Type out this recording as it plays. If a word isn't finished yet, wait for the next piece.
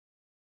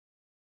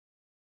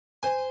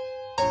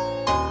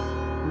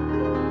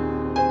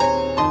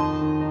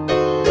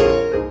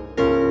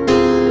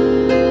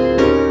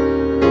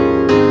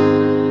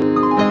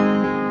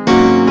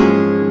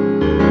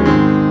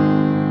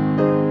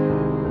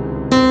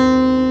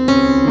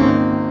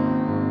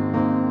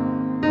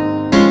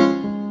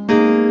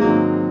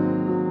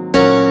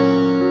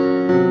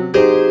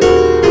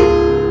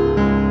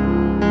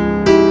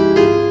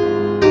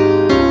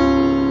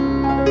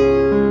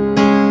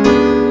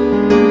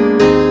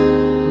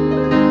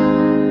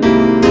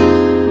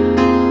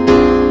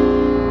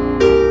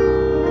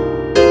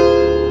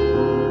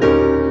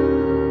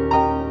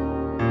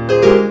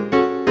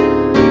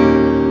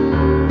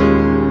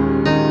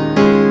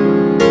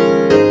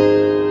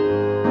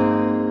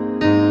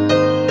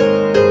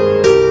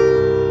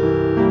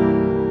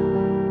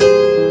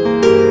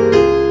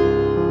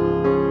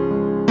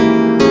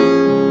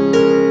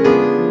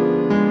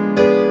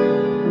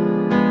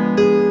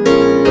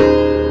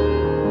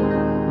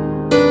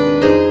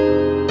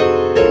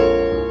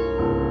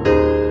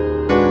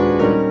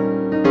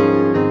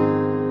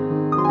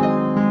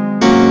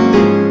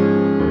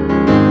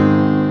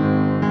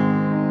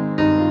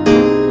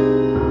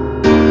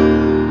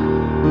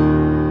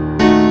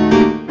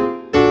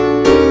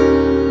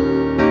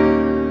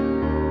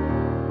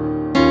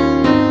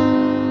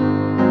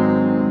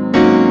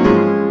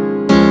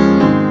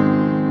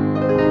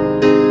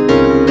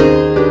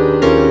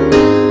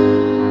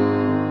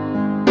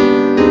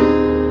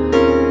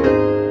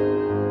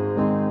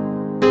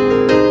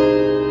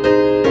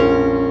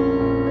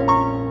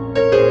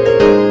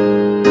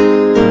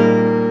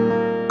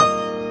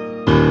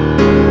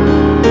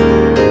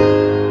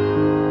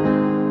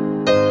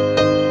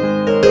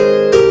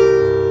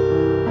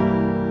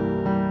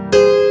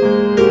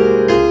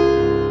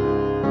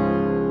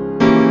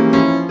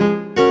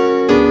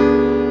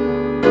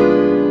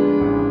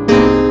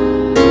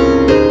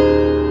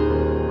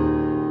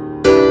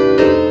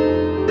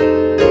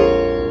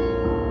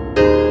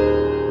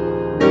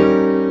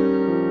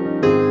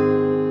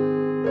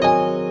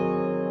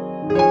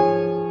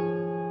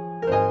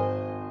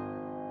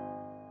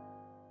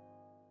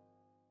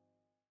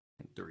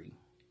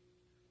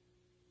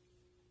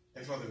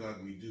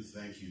do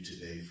thank you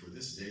today for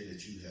this day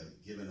that you have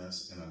given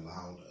us and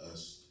allowed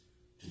us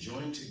to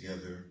join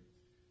together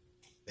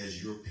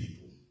as your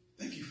people.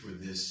 Thank you for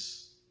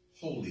this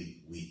holy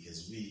week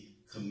as we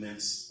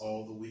commence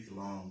all the week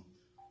long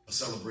a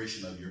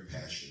celebration of your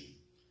passion.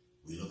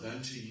 We look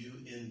unto you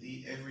in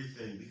the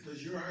everything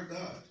because you're our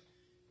God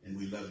and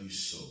we love you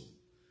so.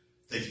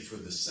 Thank you for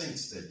the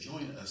saints that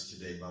join us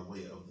today by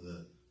way of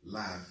the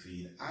live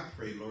feed. I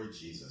pray, Lord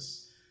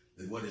Jesus,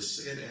 that what is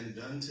said and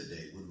done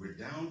today would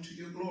redound to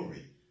your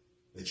glory,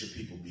 that your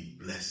people be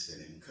blessed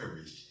and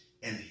encouraged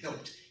and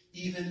helped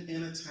even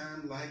in a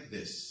time like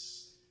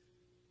this,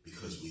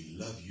 because we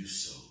love you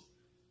so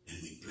and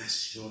we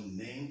bless your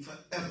name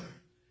forever.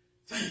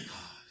 Thank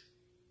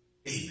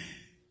God. Amen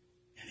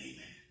and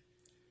amen.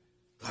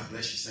 God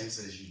bless you, saints,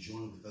 as you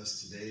join with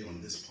us today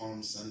on this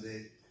Palm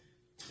Sunday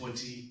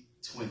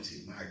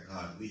 2020. My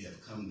God, we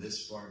have come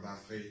this far by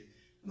faith,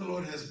 and the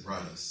Lord has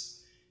brought us.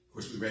 Of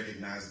course, we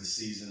recognize the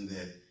season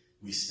that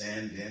we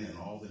stand in and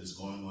all that is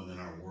going on in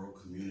our world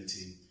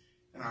community,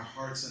 and our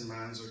hearts and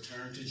minds are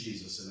turned to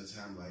Jesus in a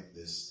time like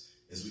this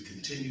as we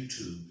continue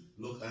to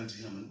look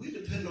unto him. And we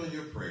depend on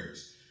your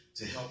prayers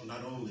to help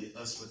not only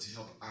us, but to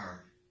help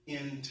our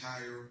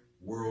entire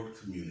world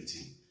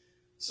community.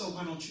 So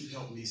why don't you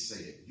help me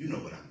say it? You know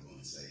what I'm going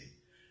to say.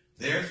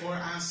 Therefore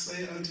I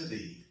say unto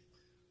thee,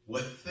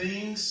 what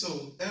things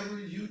soever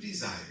you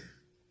desire,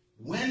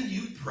 when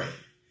you pray,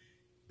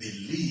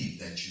 believe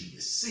that you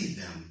receive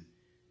them,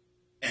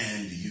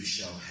 and you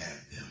shall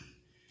have them.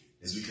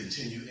 As we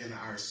continue in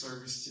our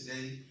service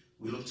today,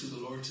 we look to the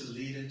Lord to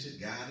lead and to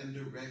guide and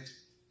direct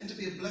and to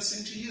be a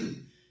blessing to you,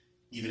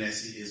 even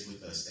as he is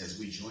with us as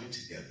we join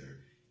together.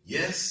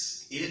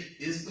 Yes, it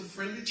is the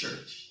friendly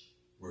church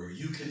where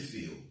you can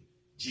feel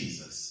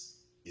Jesus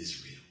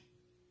is real.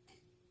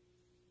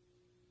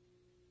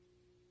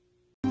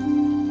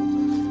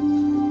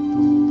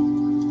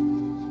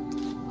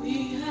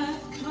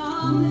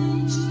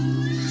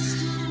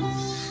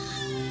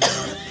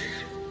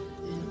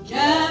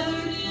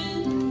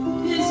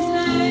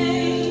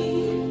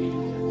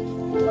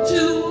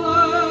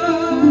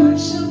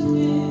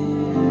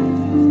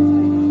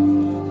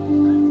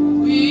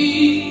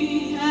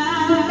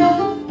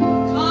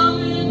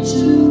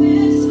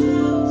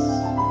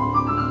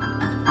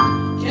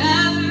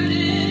 Gathered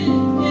in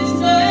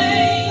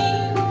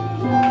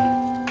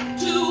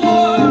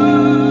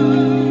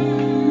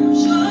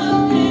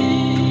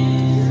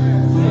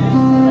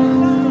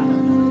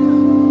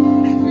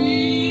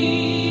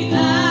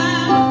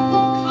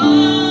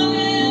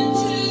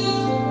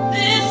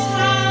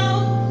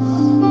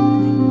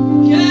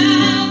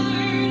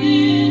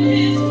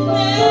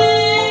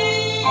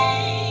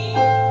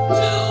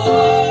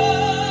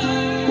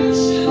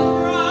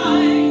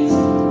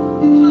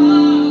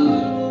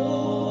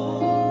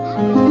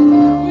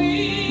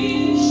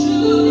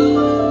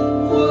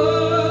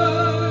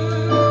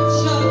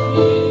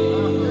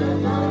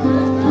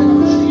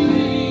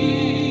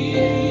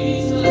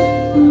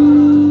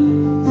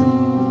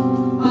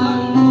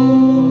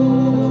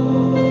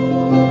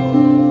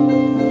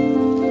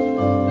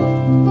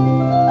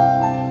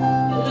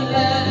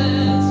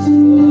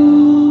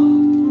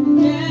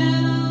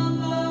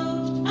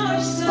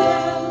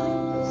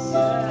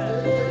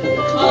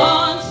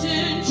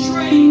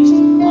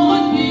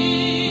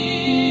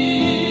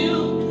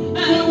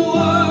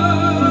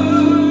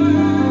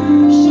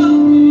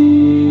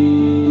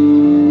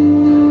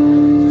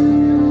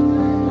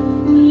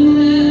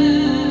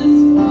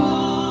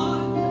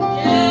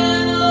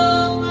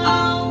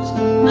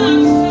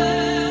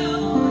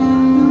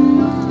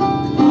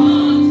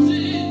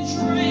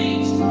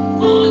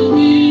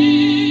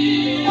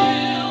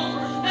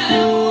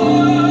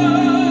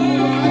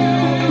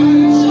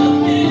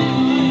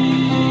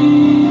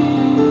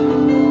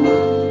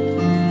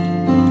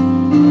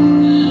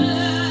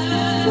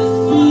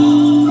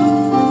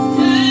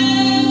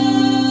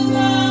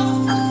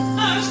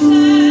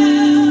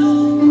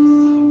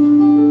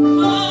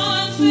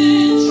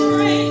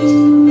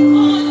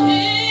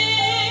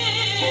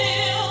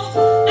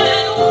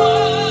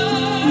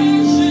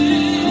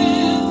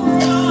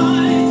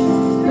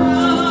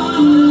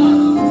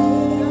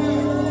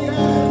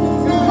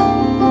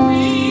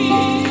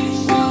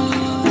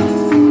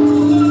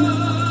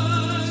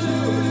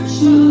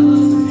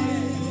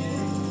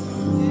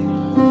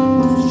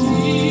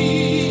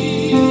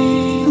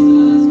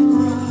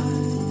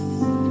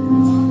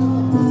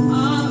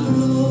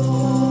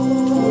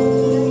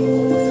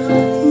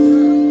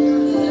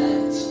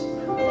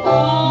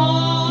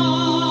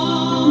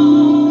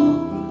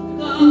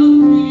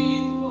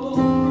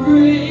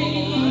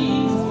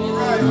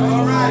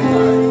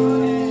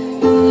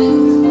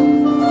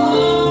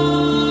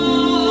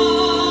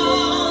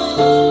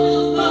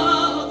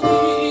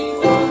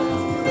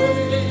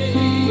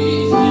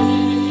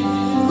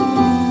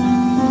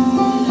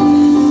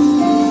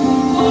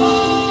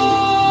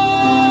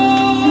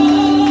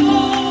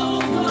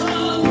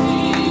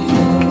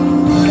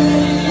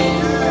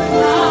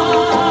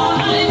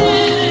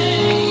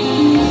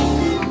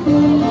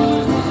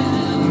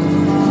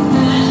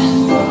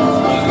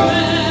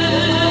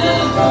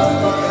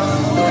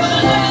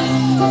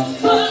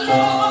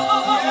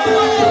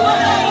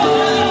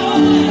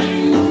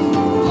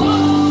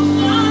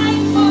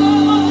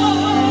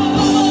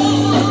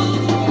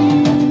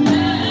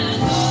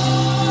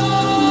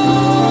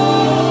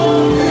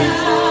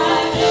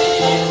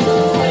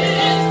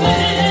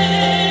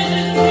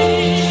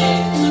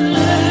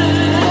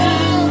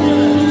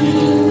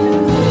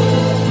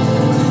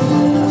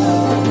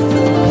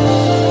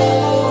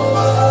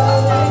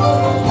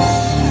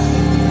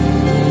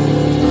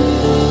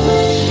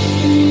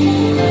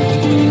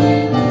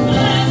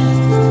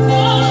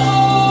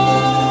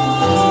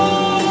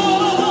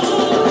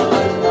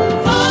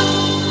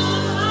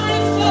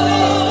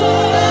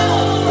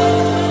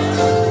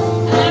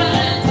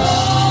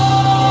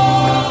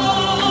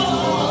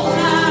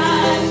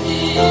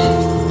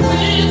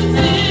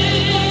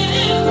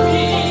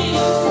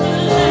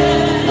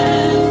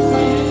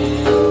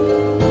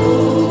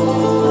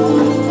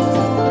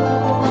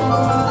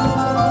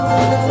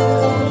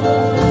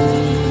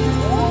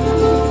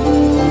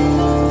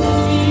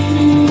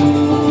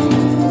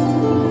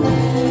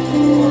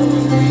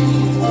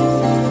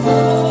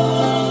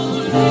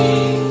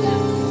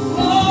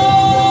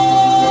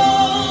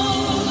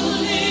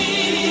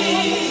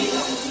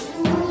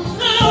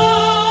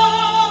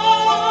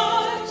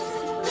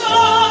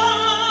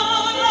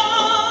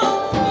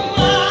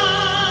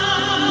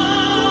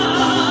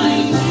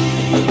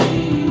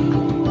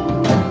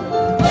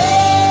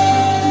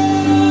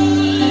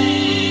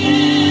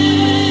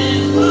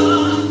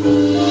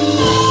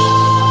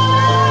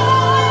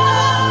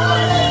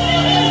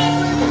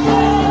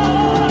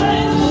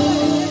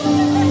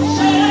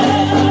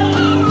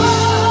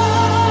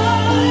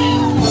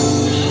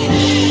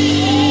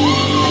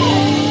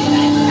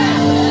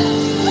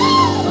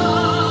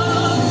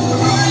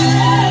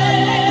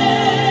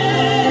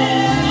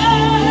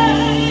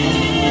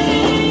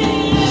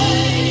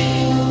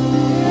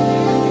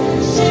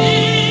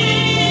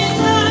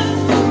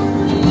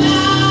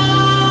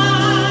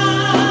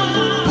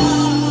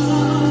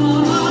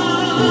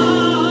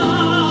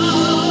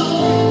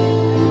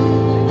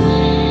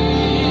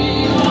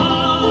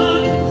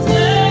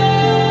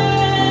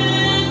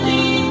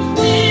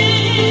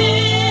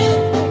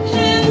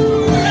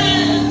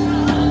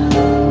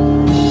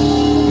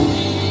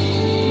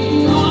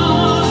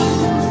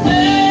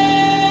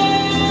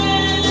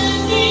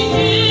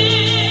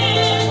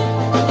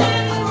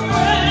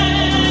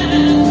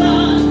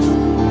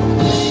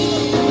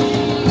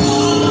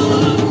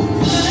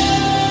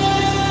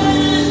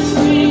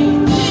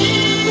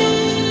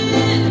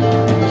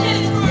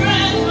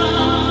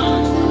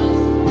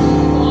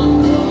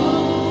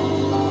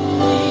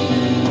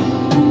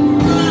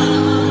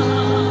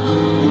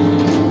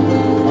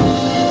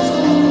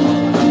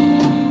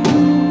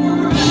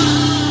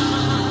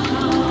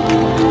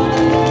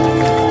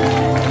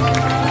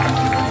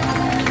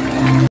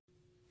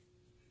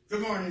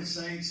Good morning,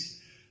 saints.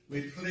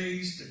 We're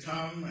pleased to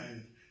come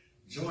and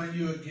join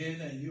you again,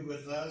 and you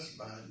with us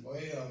by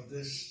way of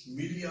this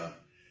media.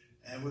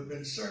 And we've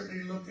been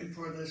certainly looking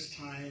for this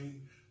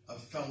time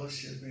of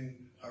fellowshipping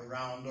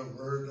around the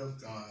Word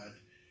of God,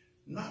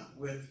 not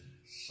with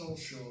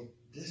social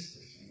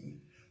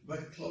distancing,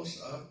 but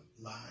close up,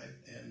 live,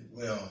 and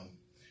well.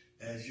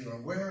 As you're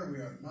aware, we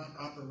are not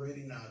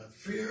operating out of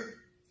fear,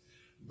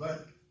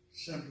 but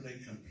simply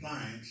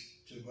compliance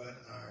to what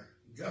our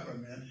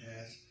government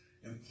has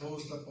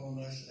imposed upon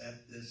us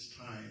at this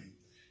time.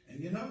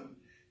 And you know,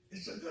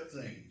 it's a good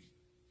thing,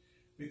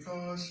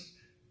 because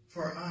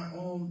for our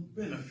own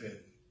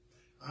benefit,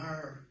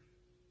 our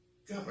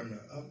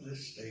governor of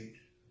this state,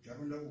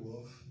 Governor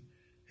Wolf,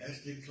 has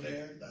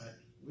declared that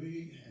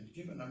we have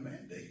given a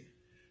mandate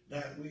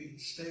that we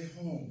stay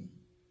home.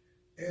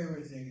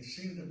 Everything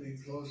seems to be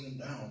closing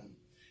down.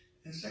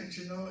 And saints,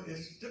 you know,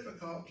 it's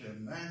difficult to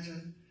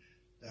imagine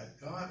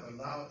that God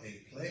allowed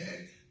a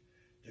plague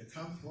to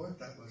come forth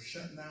that will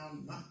shut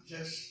down not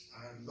just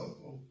our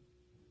local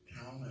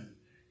town and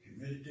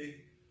community,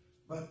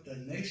 but the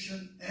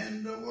nation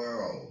and the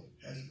world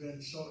has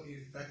been so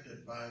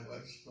affected by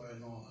what's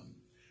going on.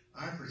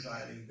 Our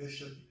presiding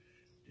bishop,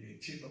 the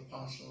chief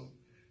apostle,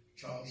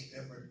 Charles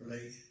Edward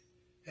Blake,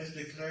 has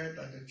declared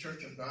that the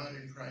Church of God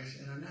in Christ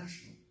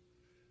International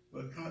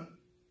will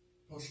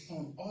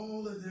postpone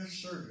all of their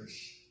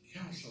service,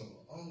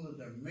 council, all of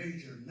their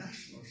major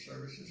national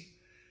services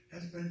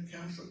has been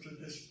canceled to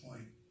this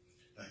point.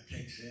 That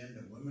takes in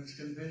the Women's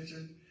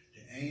Convention,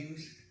 the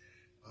AIMS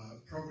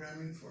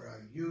programming for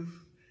our youth,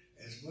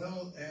 as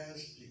well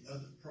as the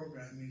other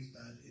programming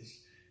that is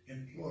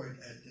employed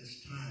at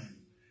this time.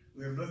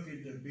 We're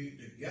looking to be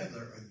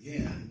together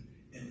again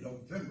in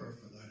November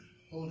for the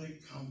Holy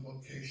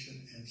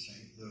Convocation in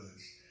St.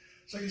 Louis.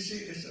 So you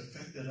see, it's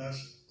affected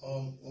us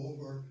all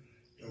over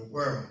the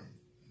world.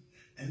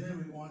 And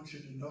then we want you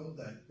to know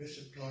that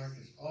Bishop Clark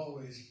has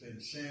always been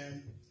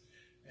saying,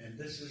 and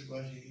this is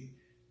what he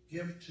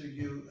gives to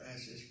you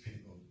as his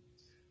people: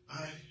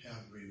 I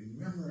have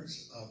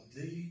remembrance of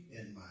thee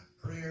in my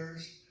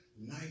prayers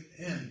night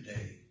and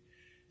day.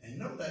 And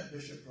know that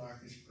Bishop Clark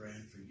is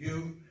praying for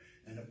you.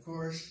 And of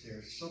course,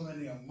 there's so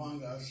many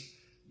among us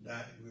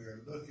that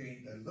they're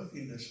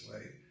looking this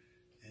way,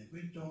 and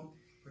we don't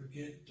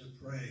forget to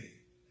pray.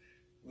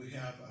 We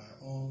have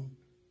our own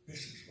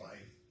bishop's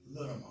wife,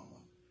 Little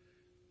Mama.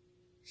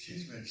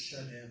 She's been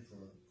shut in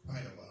for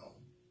quite a while,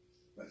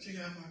 but she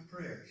got my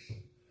prayers,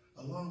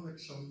 along with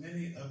so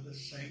many of the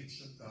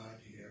saints of God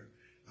here.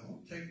 I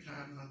won't take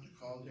time not to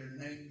call their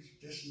names.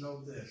 Just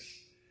know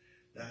this,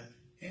 that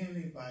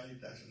anybody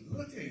that's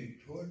looking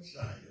towards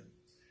Zion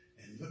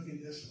and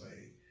looking this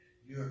way,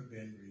 you have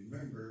been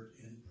remembered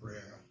in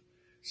prayer.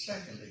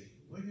 Secondly,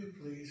 will you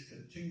please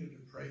continue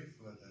to pray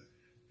for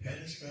the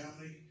Pettis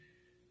family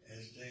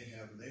as they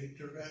have laid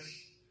to rest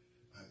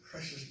our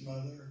precious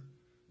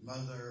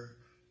Mother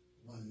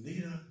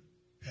Juanita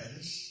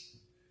Pettis,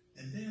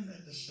 and then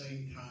at the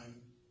same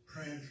time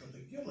praying for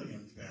the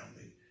Gilliam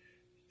family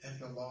at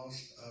the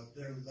loss of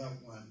their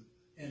loved one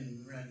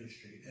in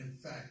ministry. In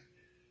fact,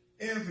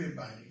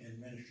 everybody in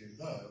ministry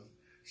loved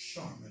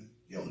Sharman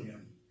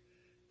Gilliam.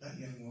 That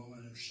young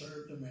woman has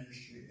served the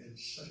ministry in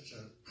such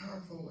a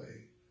powerful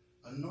way,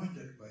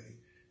 anointed way,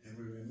 and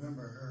we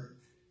remember her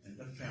and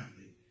the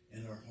family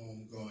in her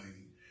home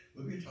going.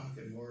 We'll be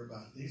talking more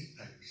about these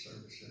type of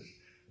services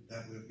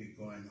that will be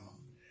going on.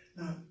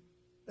 Now,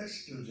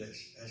 let's do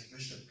this. As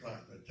Bishop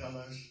Clark would tell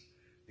us,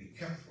 be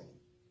careful,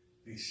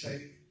 be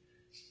safe,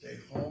 stay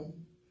home.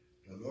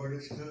 The Lord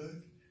is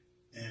good,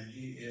 and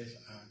he is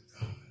our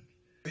God.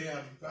 We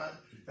have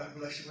God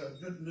bless you, we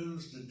have good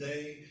news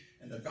today,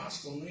 and the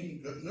gospel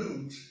means good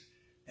news.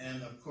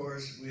 And of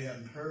course, we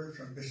haven't heard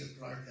from Bishop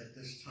Clark at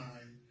this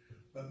time,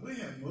 but we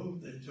have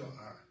moved into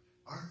our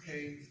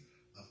archive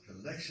of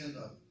collection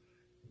of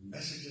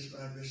messages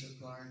by Bishop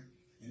Clark,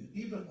 and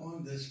even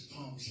on this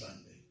Palm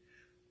Sunday,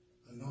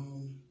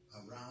 known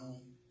around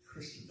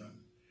Christendom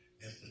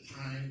as the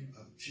time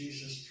of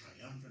Jesus'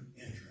 triumphant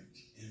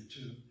entrance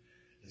into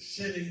the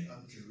city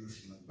of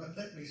Jerusalem. But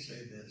let me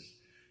say this,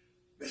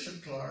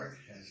 Bishop Clark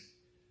has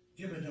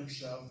given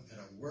himself at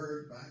a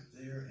word back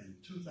there in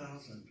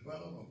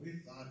 2012, and we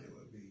thought it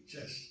would be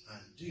just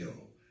ideal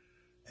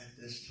at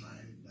this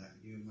time that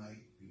you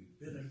might be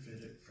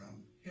benefited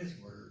from his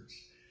words.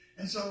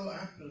 And so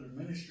after the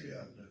ministry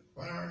of the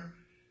choir,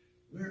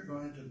 we're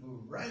going to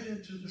move right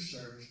into the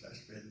service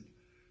that's been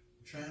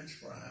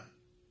transcribed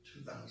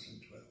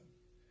 2012.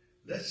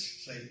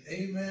 Let's say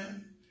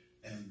amen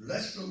and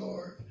bless the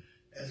Lord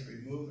as we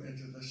move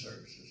into the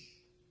services.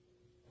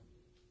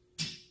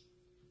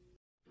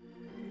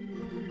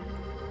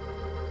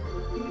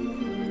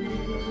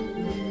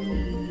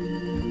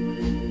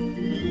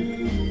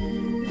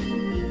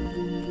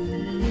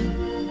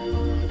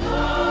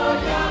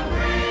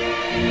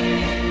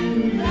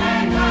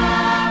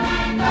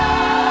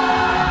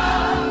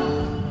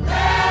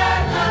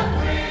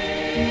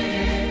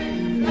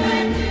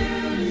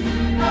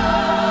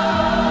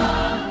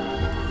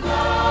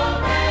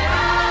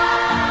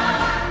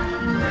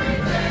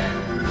 Present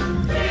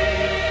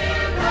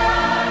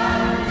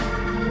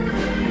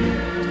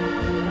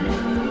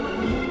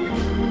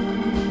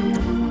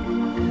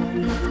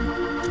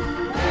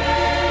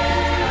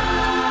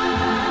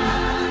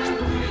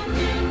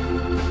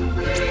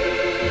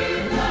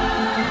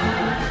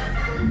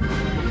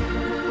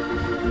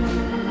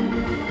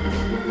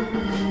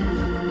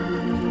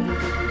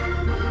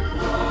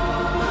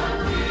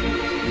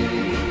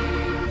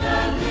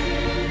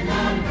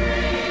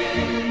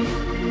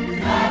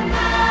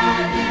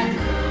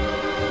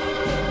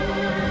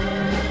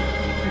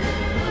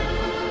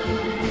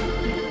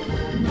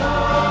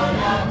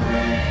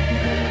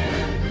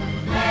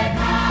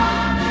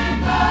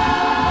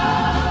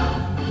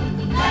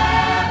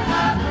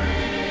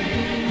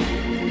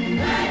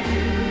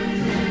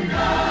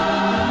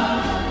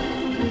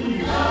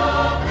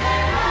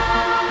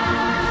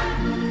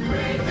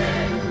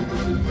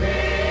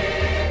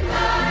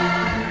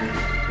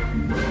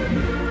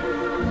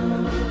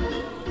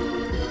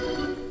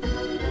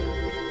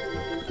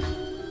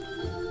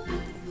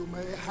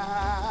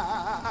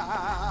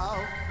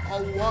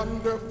a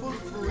wonderful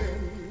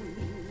friend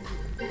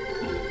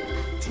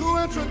to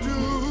introduce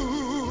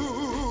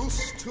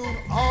to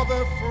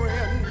other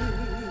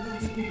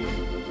friends,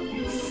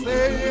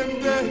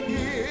 saying to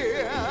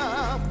here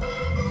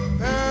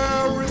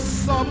there is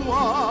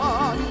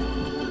someone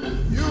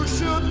you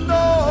should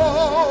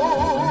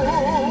know.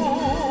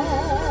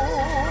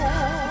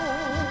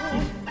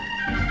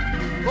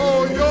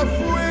 Though your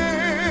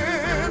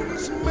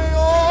friends may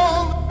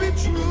all be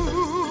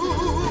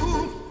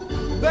true,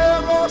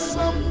 there are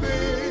some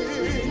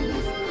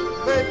things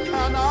they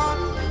cannot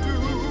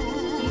do.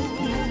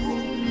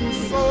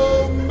 So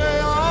may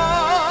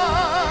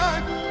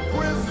I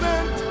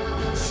present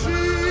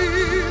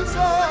Jesus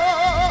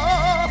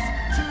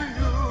to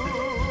you.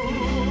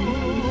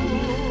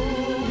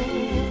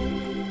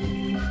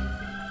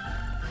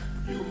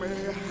 You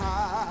may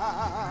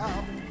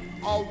have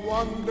a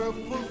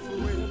wonderful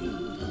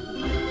friend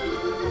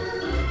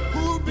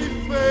who'll be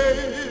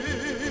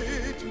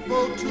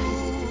faithful to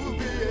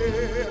the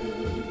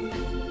end,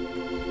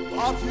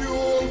 but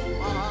you'll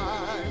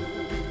find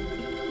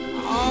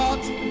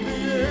at the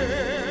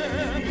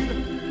end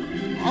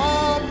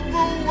of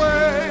the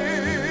way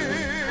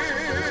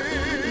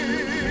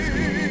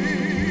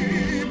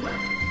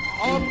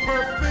a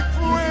perfect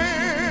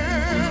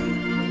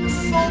friend,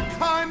 so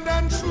kind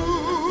and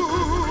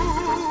true,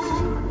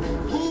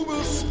 who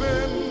will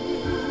spend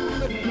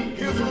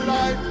his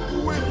life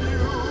with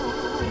you.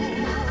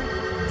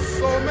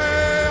 So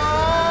may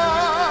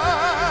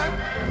I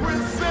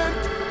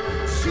present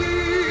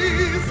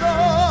Jesus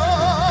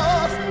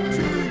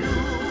to you.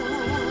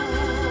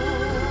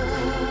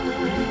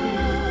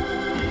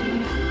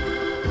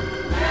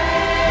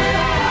 May I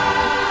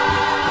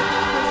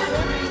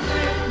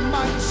present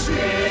my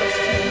Jesus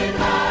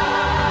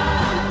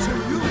to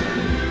you.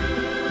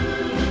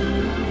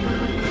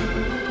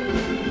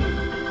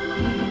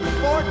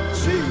 For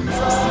Jesus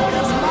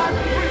is my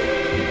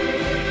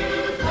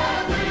friend,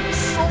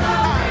 so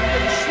kind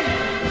and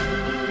true,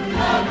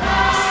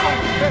 so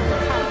very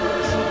kind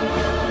and true.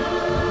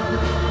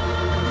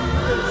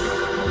 Yes.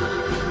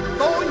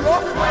 Though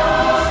your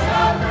friends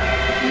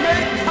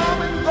may come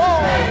and go,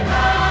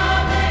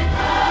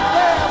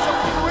 there's a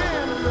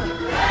friend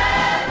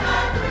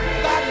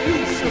that you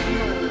should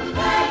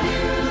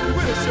know,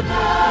 really should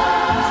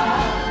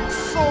know.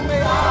 So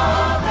may I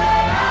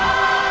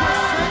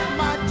present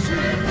my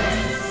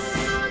Jesus,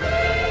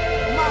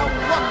 my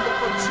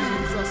wonderful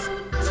Jesus,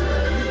 to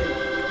you.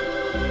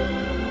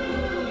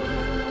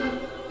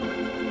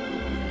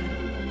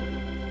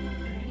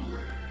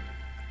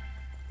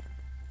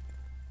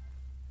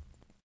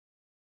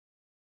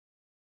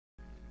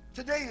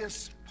 Today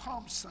is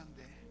Palm Sunday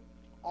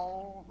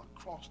all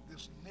across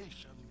this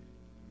nation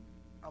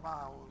of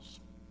ours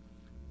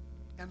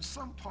and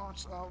some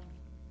parts of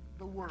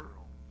the world.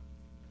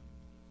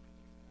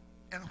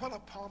 And what a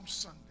Palm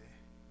Sunday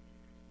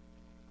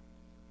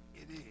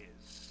it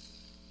is.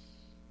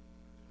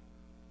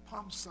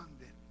 Palm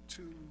Sunday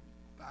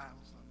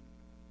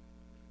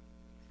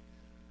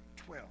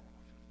 2012.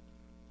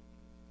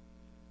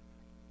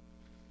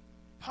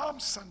 Palm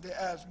Sunday,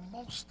 as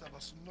most of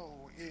us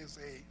know, is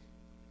a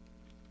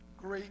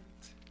great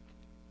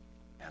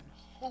and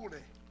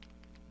holy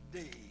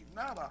day,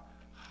 not a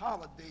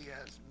holiday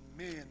as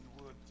men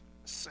would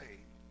say,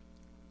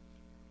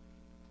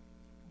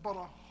 but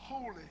a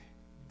holy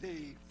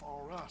day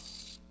for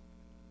us.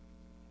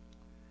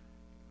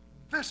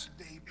 This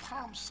day,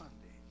 Palm Sunday,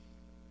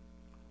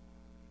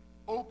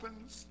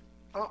 opens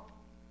up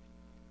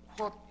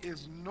what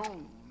is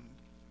known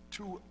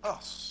to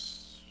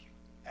us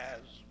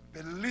as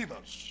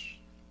believers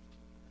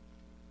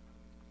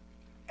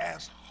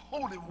as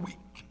Holy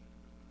Week,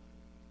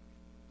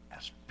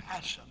 as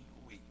Passion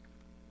Week.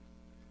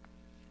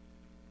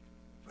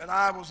 When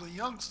I was a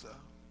youngster,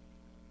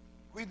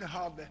 we didn't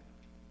hardly,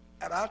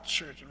 at our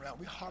church around,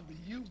 we hardly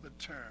used the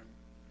term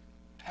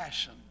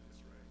Passion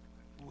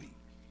Week.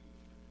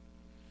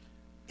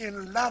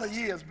 In latter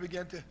years, we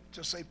began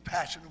to say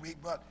Passion Week,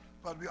 but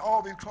we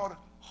always called it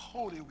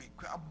Holy Week.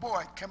 A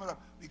boy coming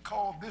up, we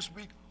called this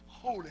week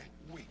Holy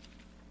Week.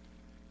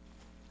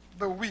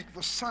 The week,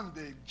 the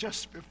Sunday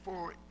just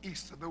before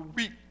Easter, the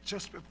week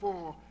just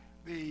before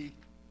the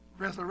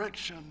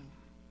Resurrection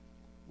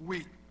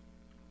Week.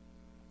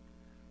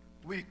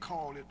 We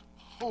call it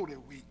Holy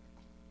Week,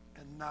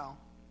 and now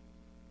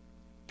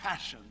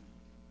Passion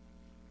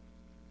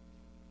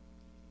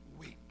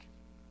Week.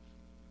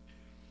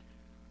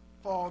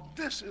 For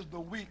this is the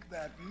week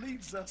that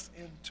leads us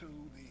into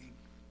the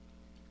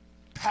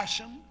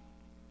passion,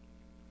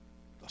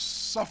 the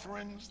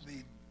sufferings,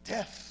 the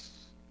death,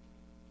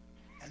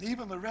 and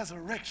even the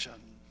resurrection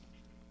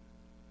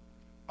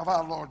of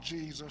our Lord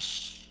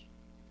Jesus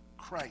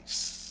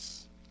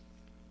Christ,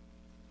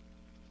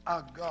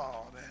 our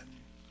God and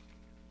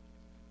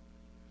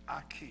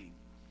our King.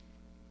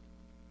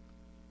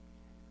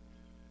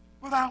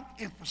 Without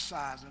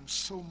emphasizing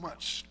so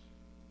much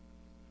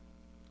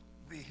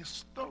the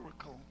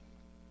historical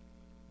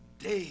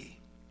day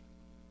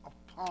of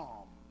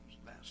palms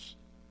that's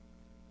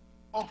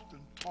often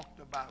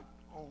talked about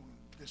on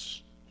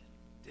this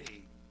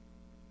day.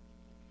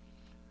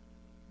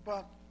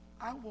 But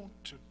I want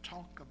to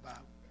talk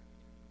about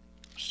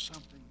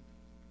something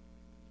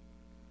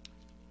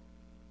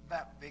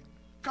that the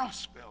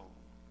gospel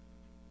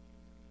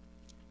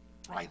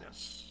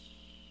writers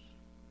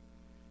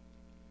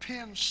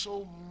pen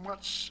so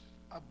much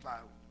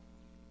about: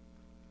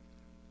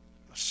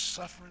 the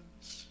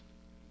sufferings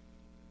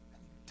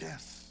and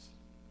death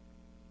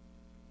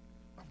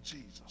of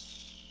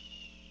Jesus.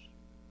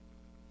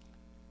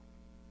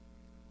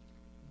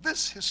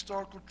 This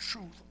historical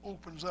truth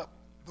opens up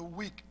the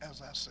week,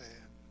 as I said.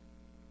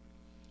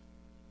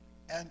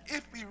 And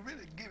if we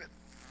really give it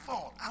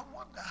thought, I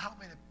wonder how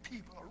many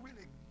people are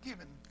really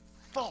giving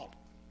thought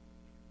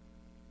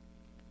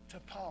to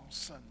Palm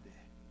Sunday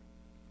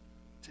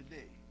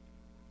today.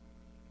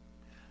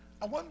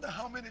 I wonder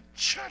how many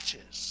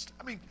churches,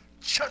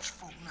 church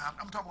folk now,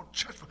 I'm talking about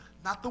church folk,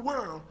 not the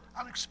world. I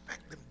don't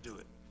expect them to do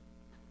it.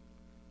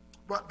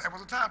 But there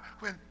was a time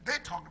when they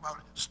talked about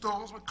it.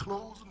 Stores were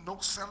closed, no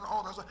selling,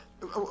 all that stuff.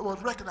 It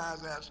was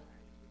recognized as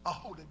a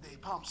holy day,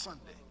 Palm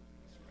Sunday.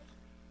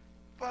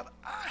 But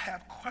I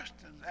have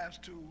questions as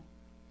to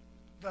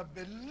the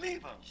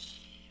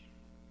believers,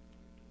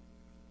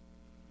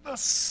 the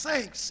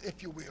saints,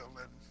 if you will,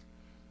 and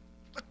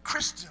the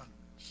Christians.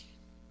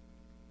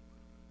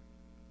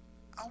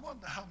 I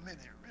wonder how many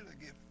really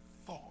give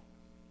thought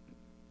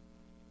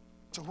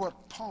to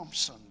what Palm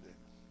Sunday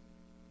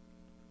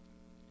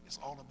is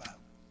all about.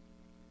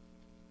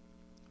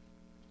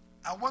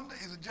 I wonder,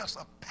 is it just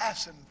a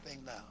passing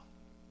thing now?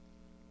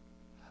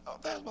 Oh,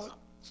 there's Mother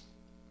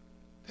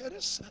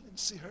Pettis. I didn't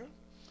see her.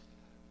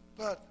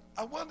 But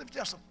I wonder if it's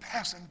just a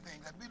passing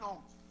thing that we don't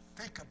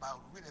think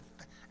about, really.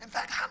 In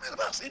fact, how many of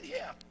us in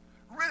here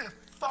really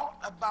thought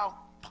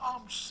about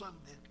Palm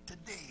Sunday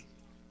today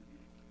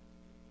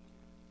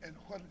and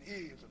what it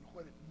is and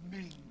what it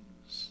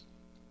means?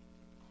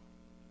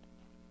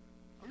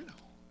 You know,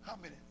 how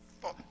many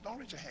thought? Don't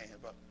raise your hand,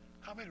 but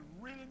how many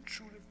really and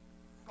truly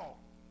thought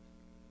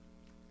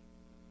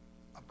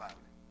about it?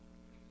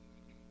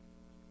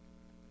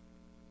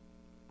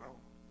 Well,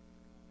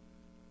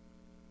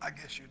 I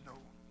guess you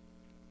know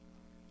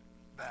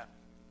that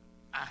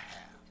I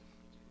have.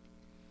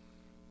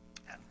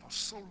 And for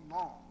so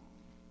long,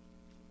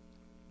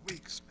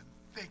 weeks been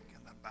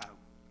thinking about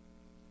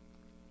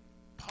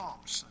Palm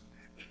Sunday.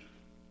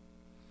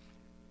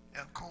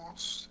 And of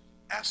course,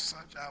 as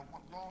such, I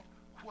want, Lord,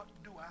 what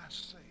do I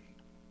say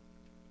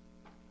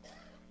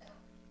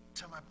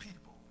to my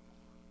people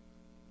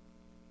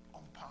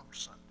on Palm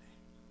Sunday?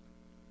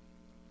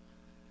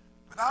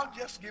 Without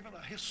just giving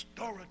a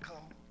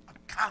historical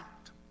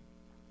account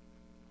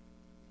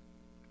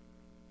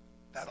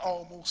that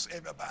almost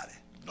everybody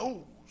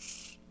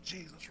knows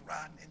Jesus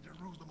riding in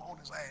Jerusalem on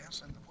his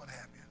ass and what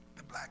have you,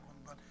 the black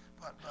one,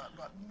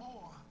 but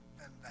more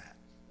than that.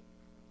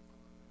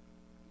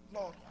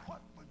 Lord,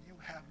 what would you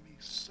have me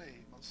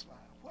say, Messiah?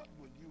 What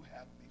would you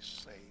have me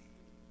say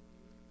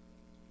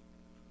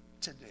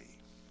today?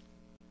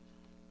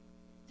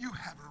 You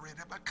haven't read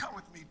it, but come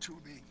with me to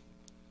the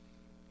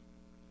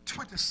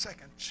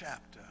 22nd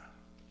chapter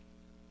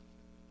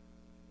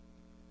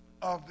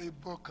of the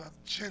book of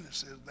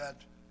Genesis that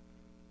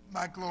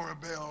my Gloria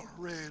Bell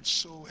read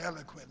so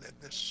eloquently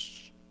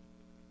this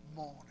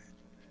morning.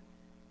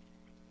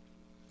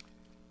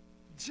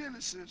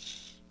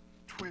 Genesis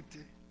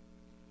 22.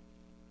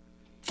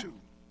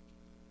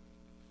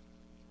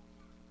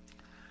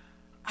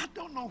 I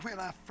don't know when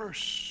I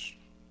first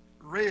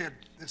read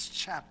this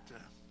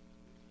chapter,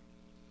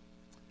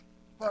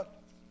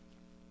 but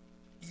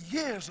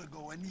years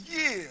ago, and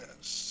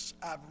years,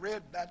 I've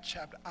read that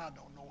chapter, I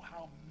don't know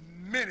how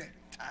many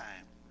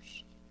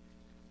times,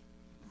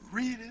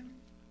 reading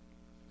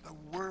the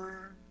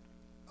Word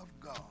of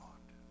God,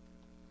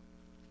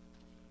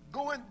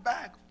 going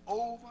back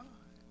over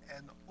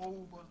and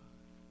over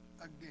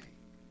again.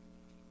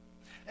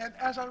 And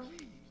as I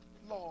read,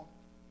 Lord,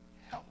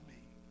 help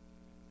me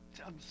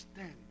to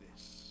understand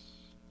this.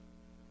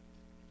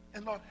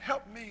 And Lord,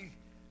 help me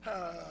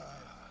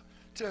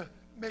to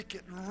make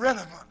it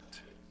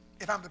relevant.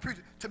 If I'm the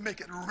preacher, to make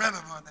it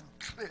relevant and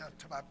clear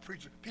to my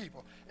preacher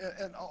people.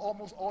 And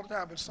almost all the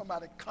time, if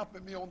somebody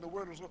complimented me on the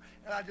word or so,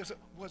 and I just said,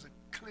 was it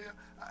clear?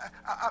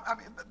 I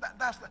mean,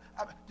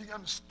 do you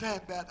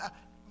understand that?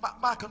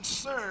 My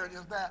concern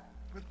is that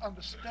with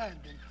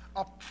understanding,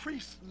 a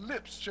priest's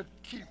lips should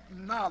keep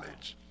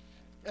knowledge,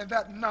 and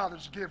that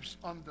knowledge gives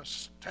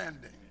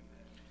understanding.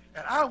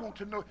 And I want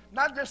to know,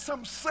 not just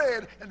some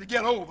said and to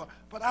get over,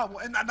 but I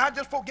want, and not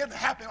just for getting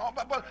happy,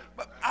 but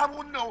I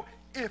want to know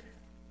if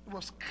it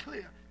was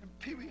clear. And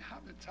Pee Wee, how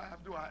many times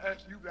do I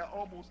ask you that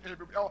almost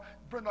every,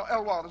 Brenda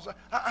L. Waters,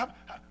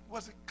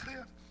 was it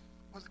clear?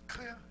 Was it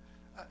clear?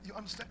 You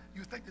understand?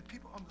 You think that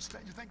people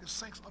understand? You think the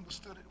saints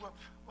understood it? Well,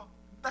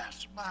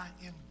 that's my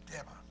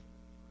endeavor,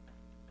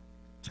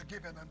 to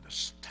give an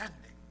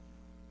understanding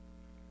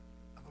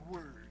of the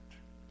Word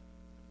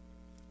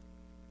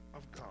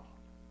of God.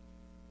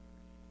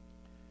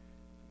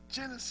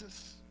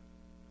 Genesis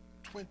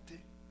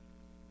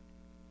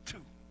 22.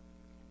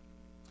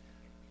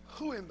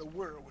 Who in the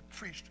world would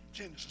preach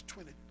Genesis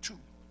 22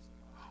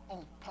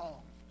 on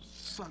Palm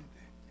Sunday?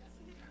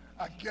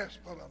 I guess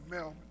Brother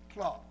Melvin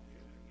Clark.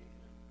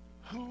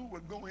 Who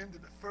would go into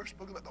the first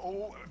book of the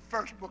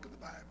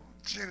Bible,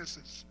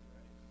 Genesis,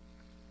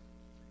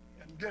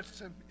 and gets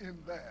him in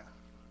there,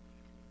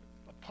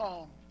 the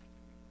Palm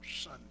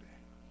Sunday?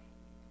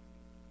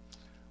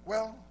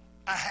 Well,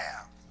 I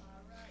have,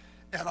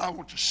 and I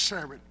want to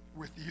share it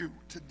with you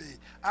today.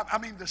 I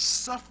mean, the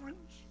sufferings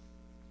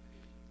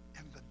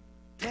and the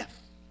death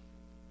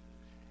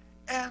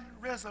and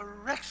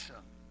resurrection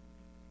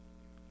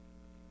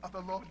of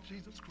the Lord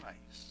Jesus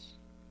Christ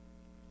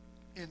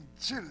in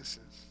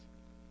Genesis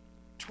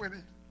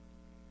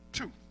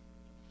 22.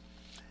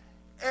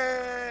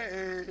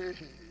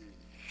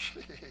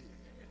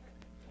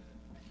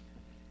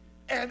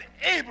 And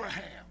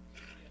Abraham.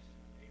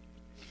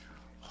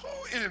 Who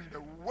in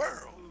the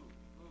world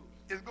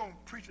is going to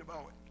preach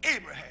about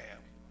Abraham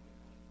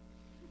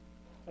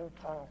on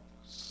Palm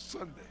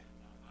Sunday?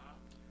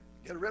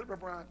 Get ready,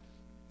 Brother Brian.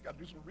 Got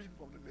to do some reading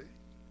for him today.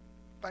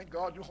 Thank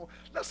God you're home.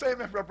 Let's say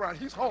amen, Brother Brian.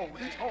 He's home.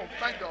 He's home.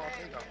 Thank God.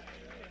 Thank God.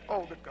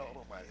 Oh, good God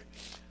Almighty.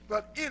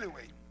 But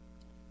anyway,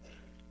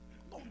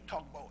 I'm going to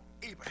talk about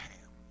Abraham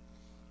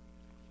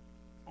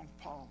on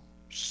Palm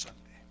Sunday.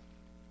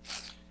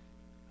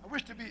 I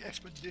wish to be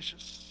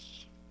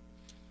expeditious.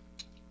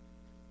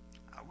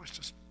 I wish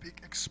to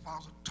speak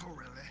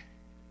expositorily.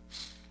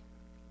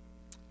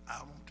 I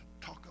want to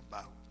talk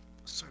about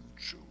certain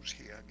truths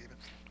here given.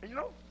 And you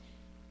know,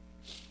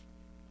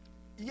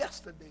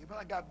 yesterday, when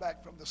I got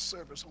back from the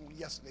service on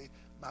yesterday,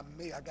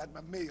 I got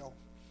my mail.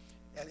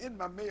 And in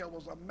my mail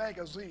was a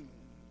magazine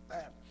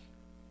that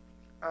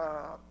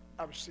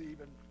I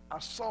received. And I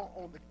saw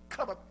on the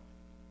cover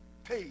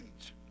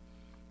page,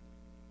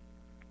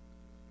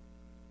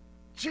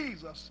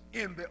 Jesus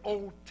in the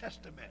Old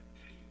Testament.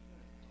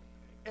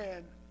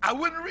 And I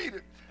wouldn't read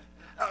it.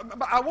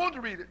 I wanted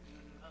to read it,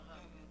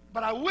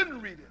 but I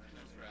wouldn't read it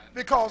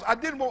because I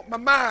didn't want my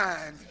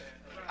mind.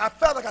 I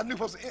felt like I knew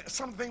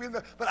something in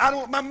there, but I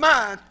don't want my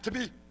mind to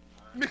be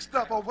mixed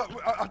up or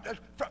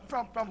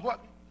from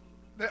what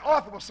the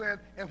author was saying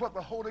and what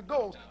the Holy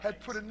Ghost had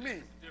put in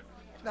me.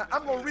 Now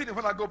I'm going to read it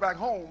when I go back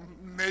home,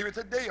 maybe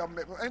today or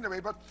maybe, anyway.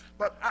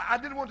 But I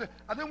didn't want to.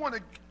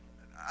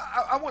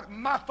 I want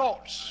my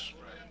thoughts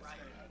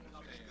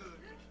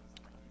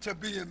to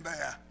be in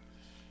there,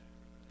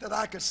 that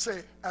I could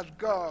say as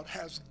God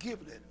has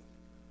given it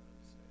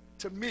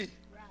to me,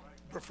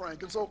 Brother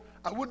Frank. And so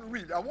I wouldn't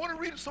read it. I want to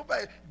read it so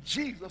bad.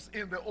 Jesus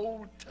in the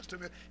Old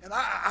Testament. And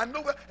I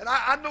know that, and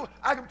I know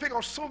I can pick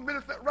on so many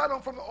things right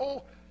on from the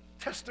Old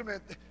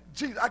Testament.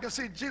 Jesus, I can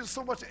see Jesus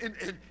so much in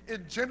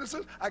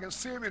Genesis. I can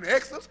see him in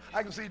Exodus.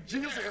 I can see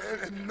Jesus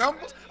in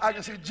Numbers. I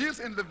can see Jesus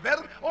in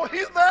Leviticus. Oh,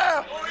 he's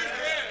there.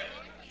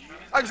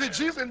 I can see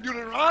Jesus in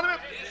Deuteronomy.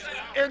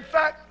 In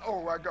fact,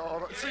 oh my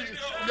God, see,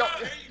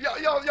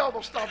 y'all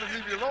don't stop and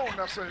leave me alone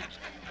now, saints.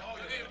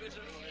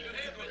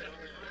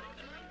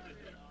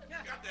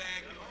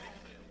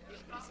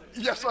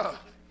 Yes, sir.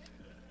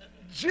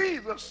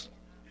 Jesus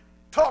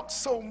talked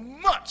so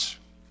much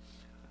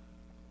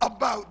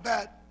about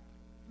that,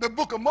 the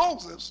book of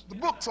Moses, the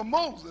books of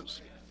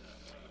Moses,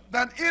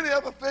 than any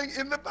other thing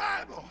in the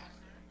Bible.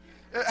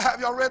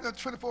 Have y'all read the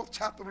 24th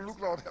chapter of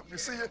Luke? Lord help me.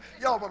 See,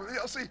 y'all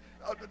see,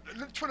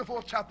 the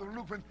 24th chapter of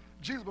Luke, when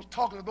Jesus was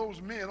talking to those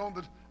men on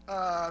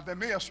the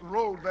Emmaus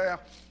road there,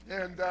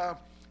 and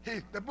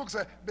the book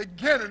said,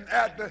 beginning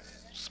at the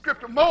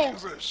script of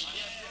Moses.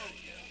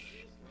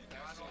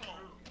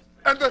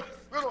 And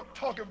we're not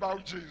talking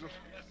about Jesus.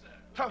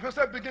 Because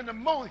that beginning of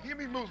Moses, he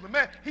means Moses, the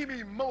man, he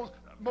means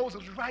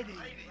Moses writing.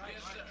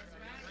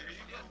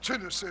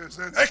 Genesis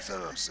and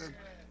Exodus, and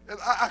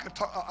I can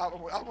talk,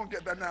 I won't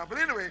get that now. But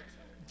anyway,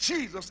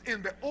 Jesus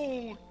in the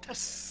Old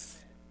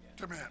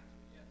Testament.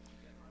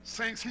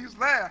 Saints, he's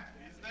there.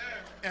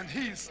 And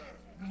he's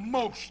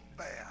most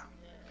there.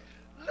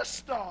 Let's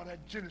start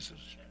at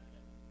Genesis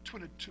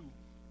 22.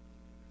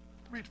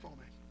 Read for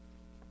me,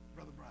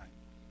 Brother Brian.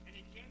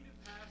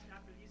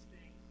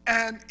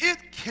 And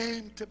it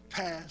came to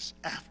pass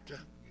after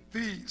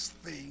these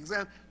things.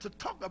 And to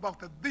talk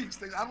about these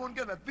things, I don't want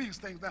to get into these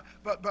things now,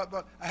 but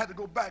I had to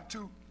go back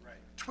to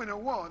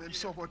 21 and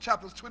so forth,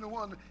 chapters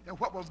 21 and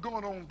what was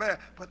going on there.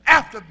 But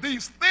after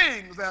these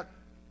things that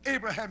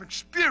Abraham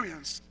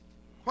experienced,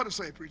 what does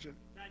it say, preacher?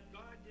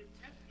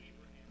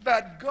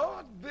 That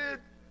God did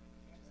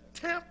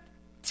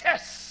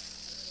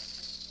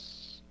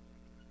test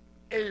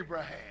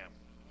Abraham.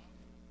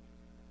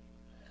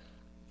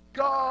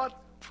 God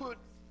put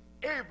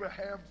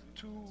Abraham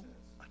to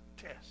a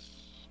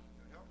test.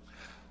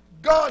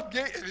 God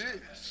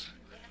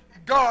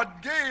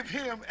gave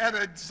him an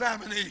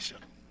examination.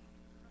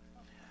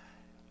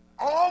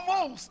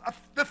 Almost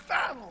the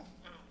final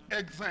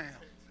exam.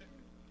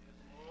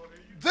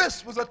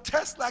 This was a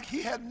test like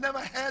he had never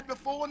had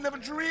before, never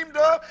dreamed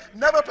of,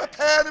 never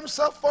prepared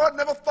himself for it,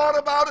 never thought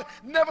about it,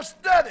 never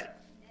studied.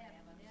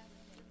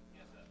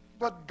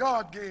 But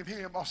God gave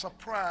him a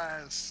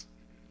surprise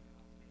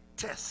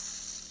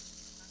test.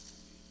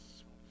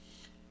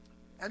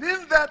 And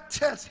in that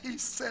test, he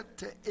said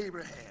to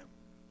Abraham,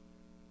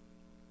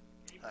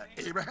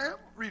 Abraham,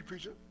 read,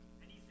 preacher.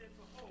 And he said,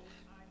 behold,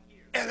 I'm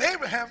here. And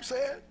Abraham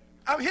said,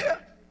 I'm here.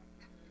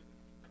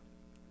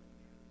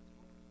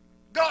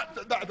 God,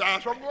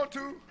 that's what I'm going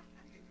to.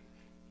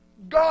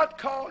 God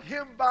called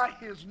him by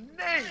his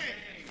name.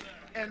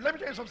 And let me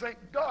tell you something.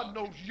 God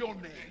knows your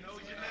name.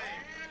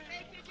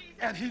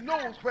 And he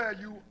knows where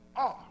you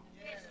are.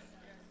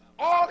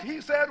 All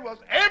he said was,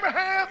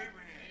 Abraham.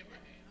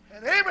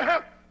 And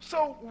Abraham,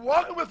 so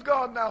walking with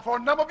God now for a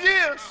number of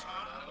years,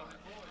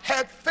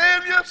 had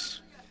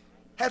failures,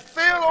 had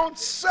failed on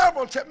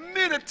several,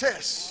 many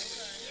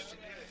tests.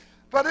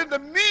 But in the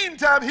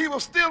meantime, he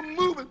was still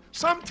moving.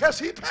 Some tests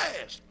he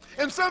passed.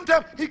 And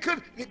sometimes he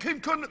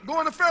couldn't go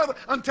any further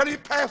until he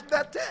passed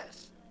that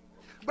test.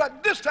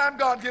 But this time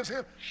God gives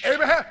him,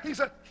 Abraham, he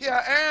said, here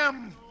I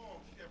am,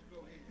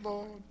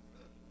 Lord.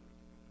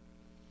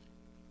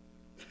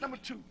 Number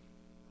 2. And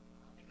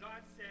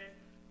God said,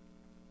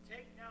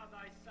 take now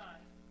thy son.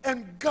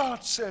 And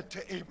God said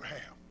to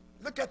Abraham,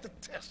 look at the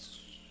test.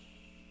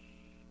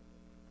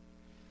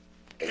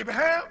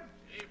 Abraham,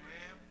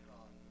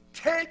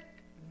 take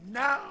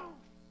now,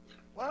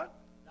 what?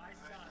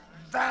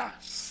 Thy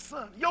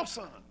son, your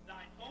son. Thine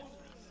only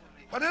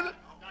son. What is it?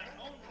 Thine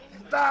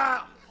only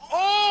Thy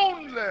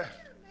only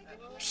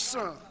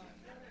son.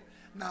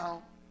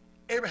 Now,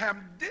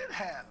 Abraham did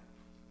have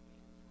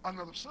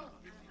another son.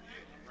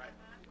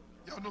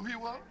 Y'all know who he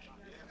was?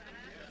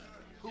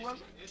 Who was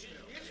it?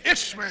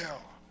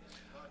 Ishmael.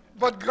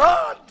 But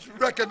God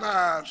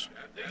recognized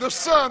the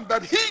son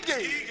that he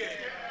gave.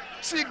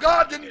 See,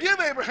 God didn't give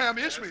Abraham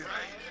Ishmael.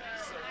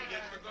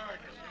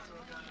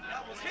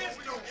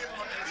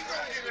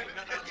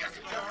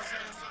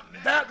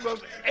 That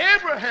was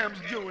Abraham's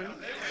doing,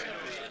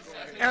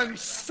 and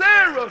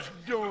Sarah's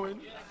doing,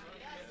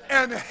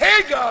 and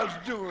Hagar's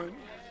doing,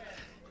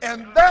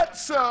 and that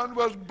son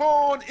was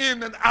born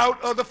in and out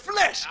of the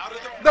flesh.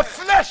 The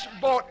flesh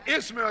brought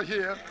Ishmael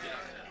here.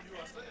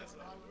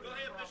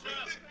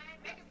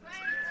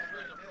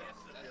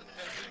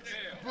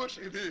 Bush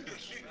it is.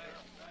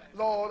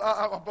 Lord,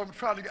 I'm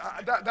trying to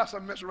get, that's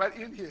a mess right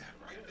in here.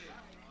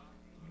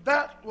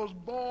 That was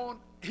born,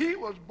 he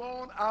was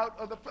born out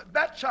of the flesh.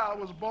 That child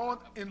was born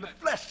in the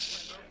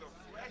flesh.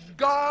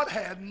 God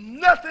had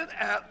nothing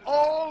at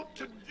all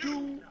to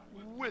do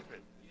with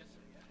it.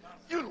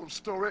 You know the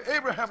story.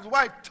 Abraham's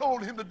wife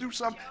told him to do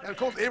something, and of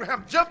course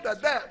Abraham jumped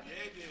at that.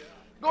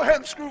 Go ahead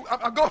and screw,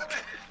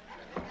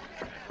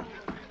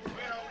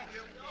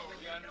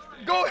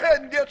 go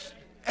ahead and get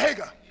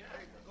Hagar.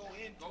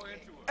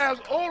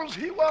 As old as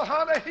he was,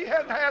 honey, he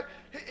hadn't had,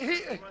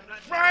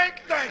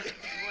 Frank, thank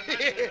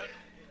you.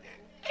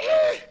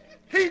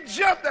 He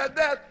jumped at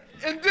that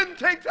and didn't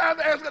take time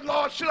to ask the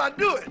Lord, should I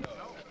do it?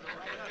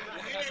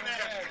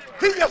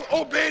 He just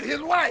obeyed his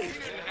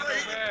wife.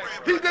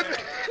 He didn't.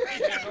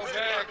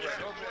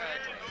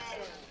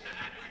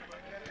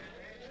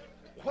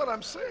 What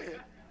I'm saying,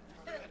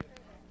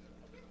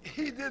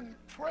 he didn't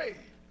pray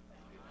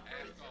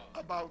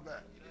about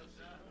that.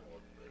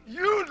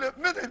 You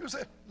admit him and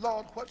say,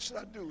 Lord, what should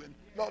I do? And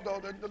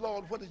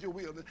Lord, what is your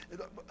will?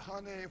 And,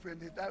 honey,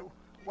 that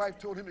wife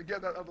told him to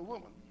get that other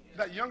woman,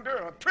 that young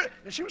girl, pretty,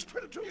 and she was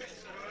pretty too.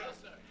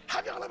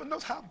 Have y'all ever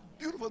noticed how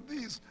beautiful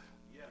these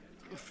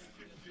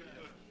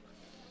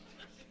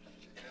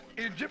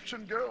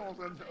Egyptian girls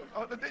and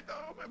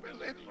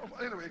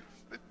anyway,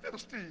 the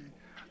Philistine.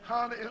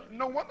 Honey,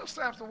 no wonder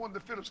Samson won the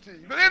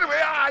Philistine. But anyway,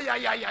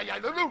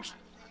 they're loose.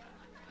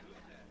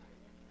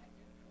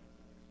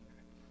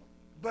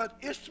 But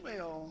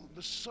Ishmael,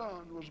 the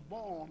son, was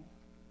born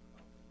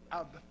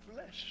out of the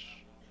flesh.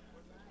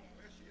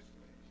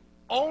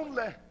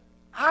 Only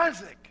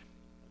Isaac,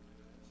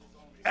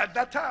 at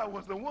that time,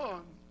 was the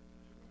one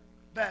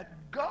that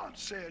God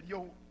said,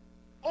 your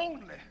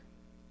only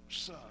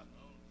son.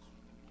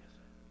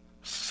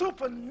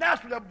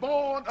 Supernaturally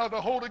born of the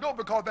Holy Ghost,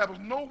 because there was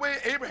no way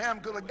Abraham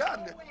could have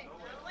gotten it.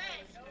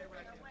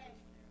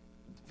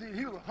 See,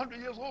 he was 100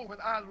 years old when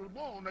Isaac was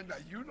born. And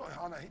you know,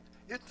 honey,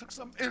 it took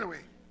some, anyway.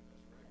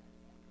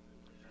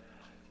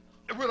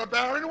 With a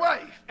barren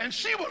wife, and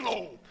she was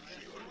old.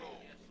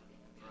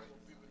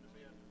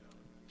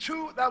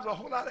 That was a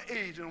whole lot of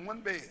age in one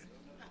bed.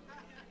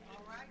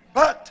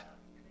 But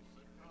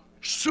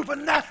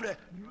supernaturally,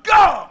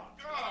 God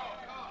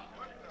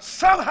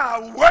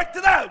somehow worked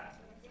it out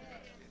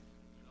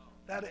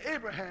that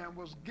Abraham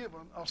was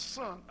given a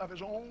son of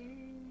his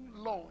own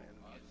loins,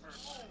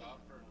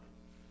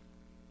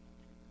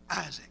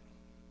 Isaac,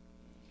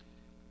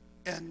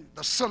 and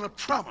the son of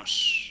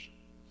promise.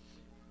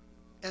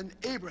 And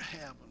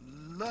Abraham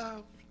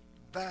loved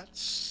that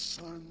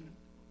son,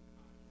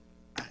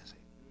 Isaac.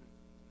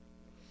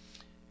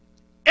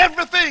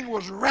 Everything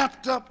was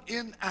wrapped up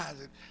in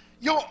Isaac.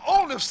 Your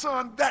only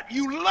son that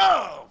you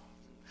love.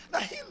 Now,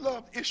 he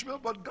loved Ishmael,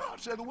 but God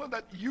said the one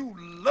that you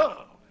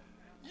love,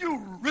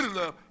 you really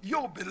love,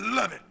 your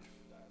beloved.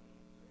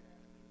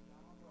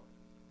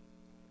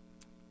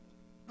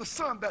 The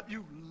son that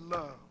you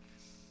love.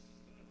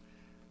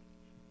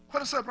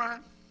 What is that,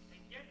 Brian?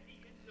 and get thee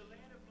into the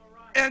land of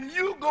and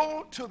you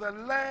go to the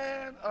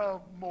land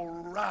of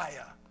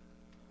Moriah,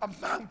 a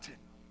mountain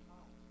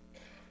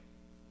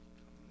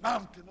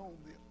on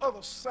the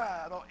other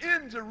side, or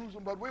in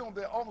Jerusalem, but we're on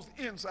the almost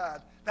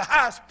inside, the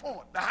highest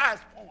point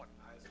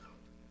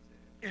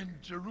in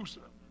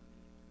Jerusalem,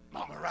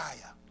 Mount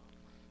Moriah.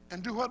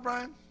 And do what,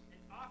 Brian? And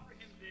offer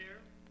him there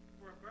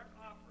for a burnt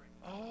offering.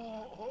 Oh.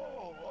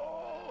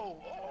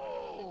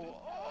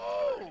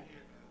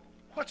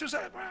 What you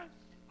say, Brian? And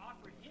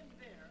offer him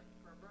there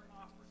for a burnt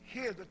offering.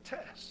 Here's the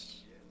test.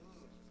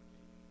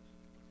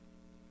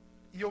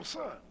 Your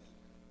son,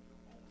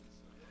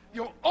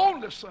 your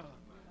only son,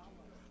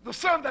 the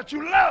son that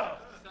you love,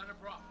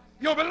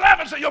 your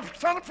beloved son, your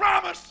son of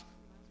promise.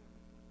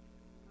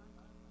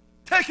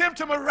 Take him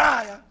to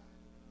Moriah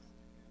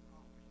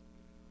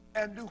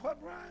and do what,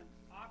 Brian?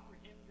 Offer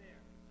him there.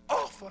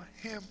 Offer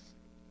him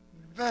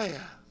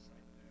there.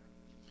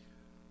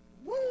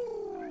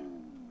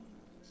 Woo!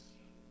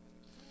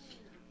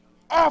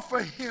 Offer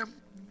him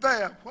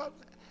there. What?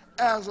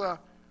 As a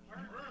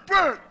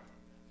burnt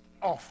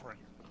offering.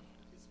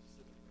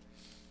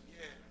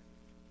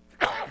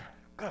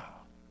 God.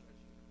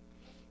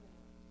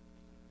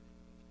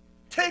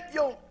 Take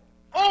your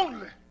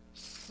only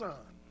son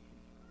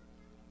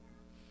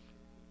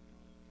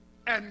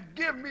and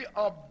give me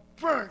a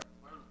burnt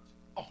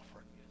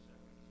offering.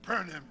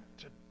 Burn him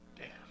to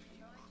death.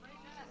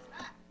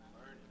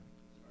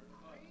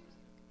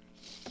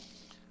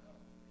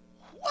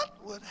 What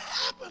would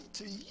happen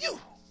to you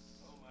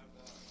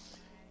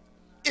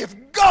if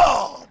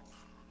God,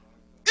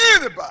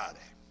 anybody,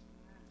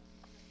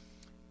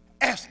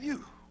 asked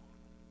you,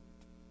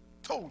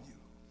 told you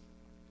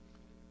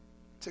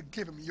to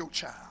give him your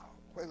child,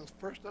 whether it's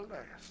first or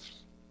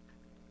last?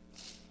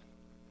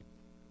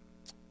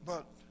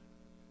 But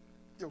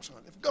your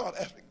son, if God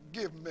asked me,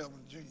 give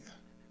Melvin Jr.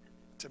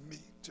 to me,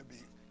 to be,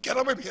 get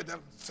up here,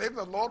 say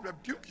the Lord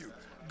rebuke you.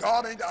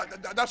 God ain't,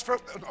 that's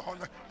first, no,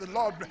 the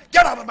Lord,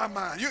 get out of my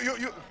mind.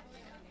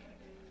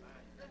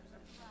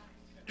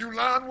 You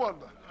lying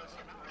wonder.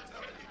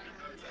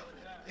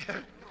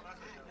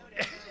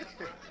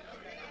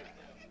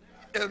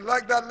 And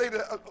like that lady,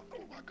 oh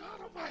my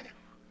God Almighty,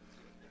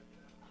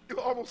 you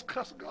almost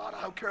cuss God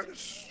out,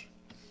 Curtis.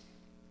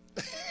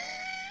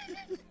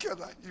 Because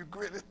you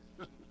gritted.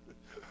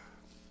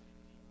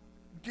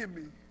 Give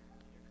me,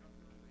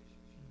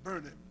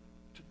 burn him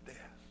to death.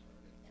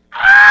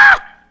 Ah!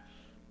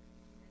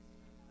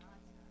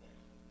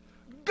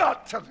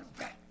 God tell him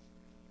that.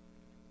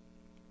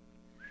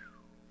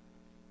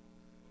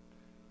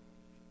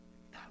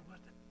 That was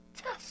the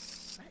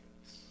test,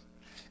 saints.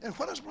 And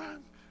what else,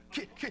 Brian?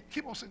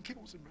 Keep on sitting,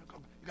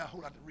 Brian. You got to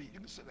hold out the reed. You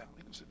can sit down.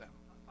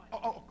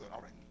 Oh, good,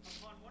 all right.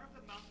 Upon one of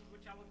the mountains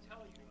which I will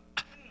tell you.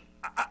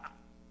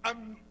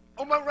 I'm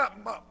on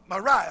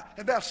Moriah,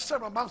 and there are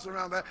several mountains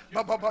around there,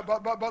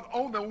 but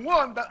on the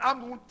one that I'm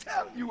going to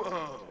tell you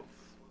of.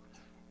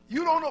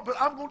 You don't know, but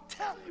I'm going to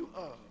tell you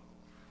of.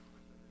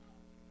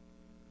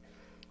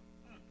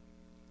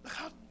 Look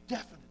how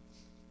definite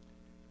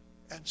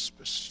and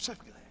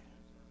specifically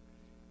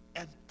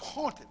and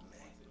pointedly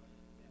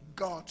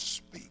God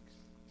speaks.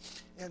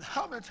 And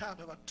how many times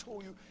have I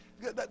told you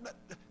that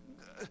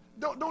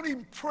don't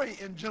even pray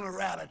in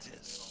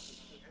generalities.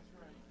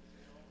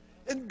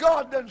 And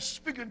God doesn't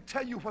speak and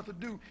tell you what to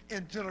do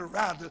in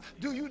generalities.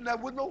 Do you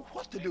never know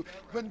what to do?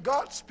 When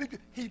God speaks,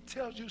 he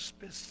tells you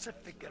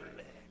specifically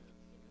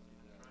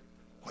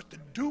what to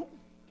do,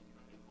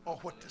 or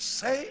what to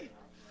say,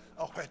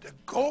 or where to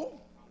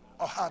go,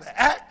 or how to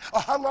act,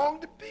 or how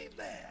long to be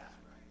there.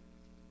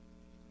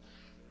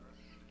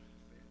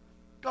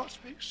 God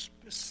speaks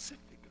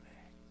specifically.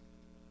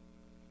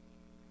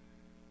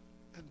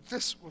 And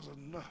this was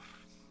enough.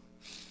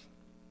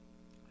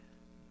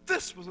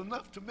 This was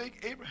enough to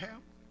make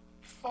Abraham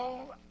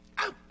fall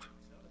out.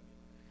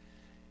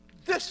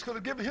 This could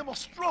have given him a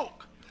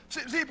stroke.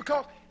 See,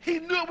 because he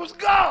knew it was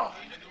God.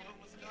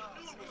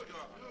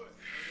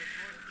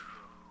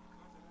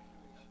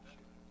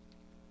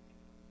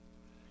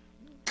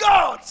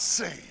 God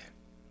said,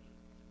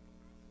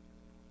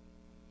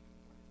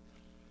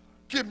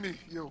 give me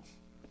your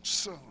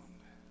son.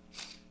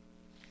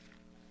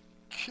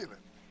 Kill him.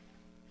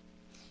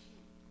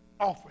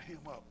 Offer him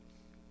up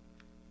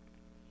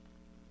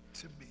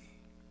to me.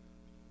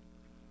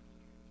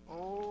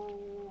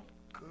 Oh,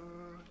 good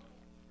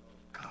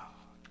God.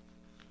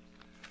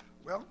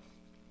 Well,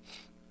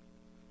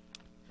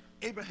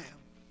 Abraham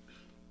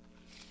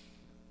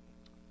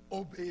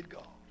obeyed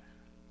God.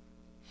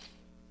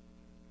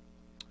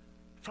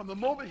 From the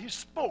moment he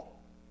spoke,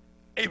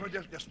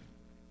 Abraham just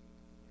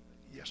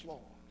yes,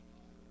 Lord.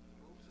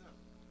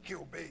 He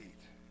obeyed.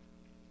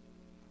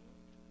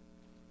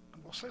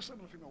 I'm going to say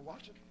something if you're going to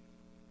watch it.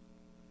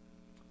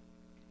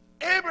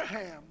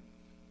 Abraham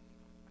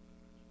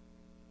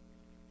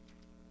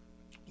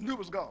knew it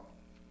was God.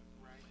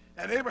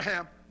 And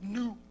Abraham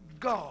knew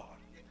God.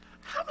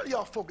 How many of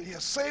y'all folk in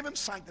here, saved and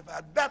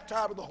sanctified,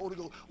 baptized with the Holy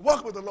Ghost,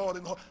 walking with the Lord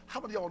in the Holy? How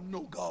many of y'all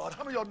know God?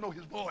 How many of y'all know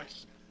his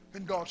voice?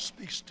 When God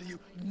speaks to you,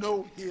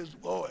 know his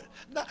voice.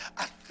 Now,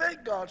 I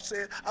think God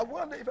said. I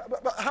wonder if,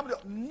 but how many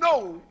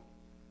know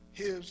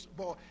his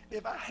voice?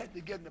 If I had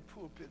to get in the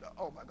pulpit,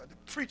 oh my God, to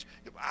preach,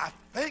 I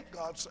think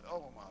God said,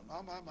 oh my.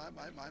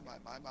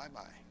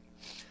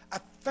 I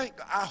think,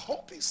 I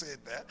hope he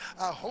said that.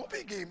 I hope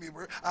he gave me a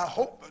word. I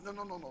hope, no.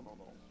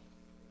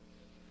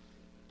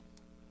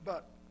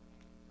 But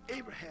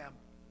Abraham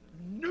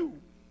knew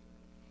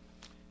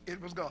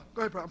it was God.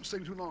 Go ahead, brother. I'm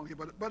staying too long here,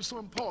 but it's so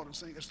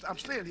important. I'm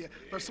staying here,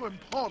 but it's so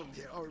important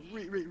here. Oh,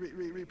 read,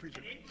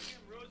 preacher. And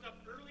Abraham rose up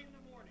early in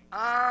the morning.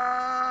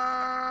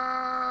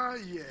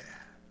 Yeah.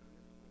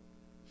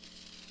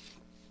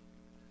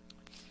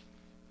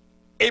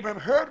 Abraham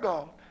heard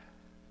God,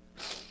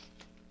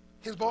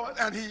 his voice,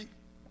 and he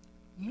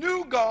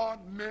knew God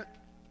meant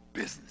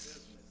business.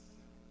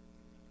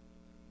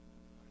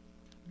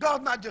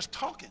 God's not just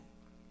talking,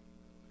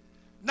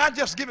 not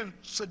just giving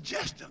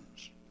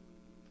suggestions,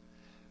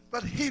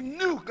 but he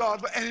knew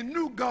God, and he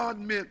knew God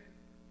meant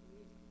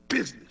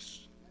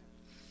business.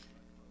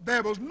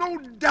 There was no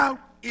doubt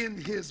in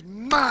his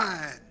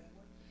mind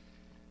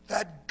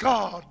that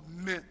God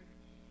meant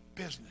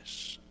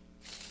business.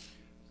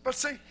 But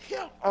see,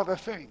 here are the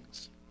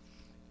things.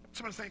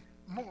 Some of the things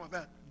more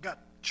that got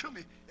to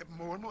me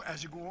more and more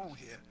as you go on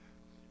here.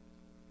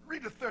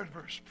 Read the third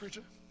verse,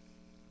 preacher.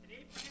 And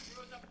Abraham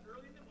rose up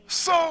early in the morning.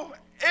 So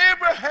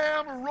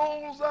Abraham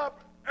rose up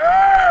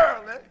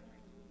early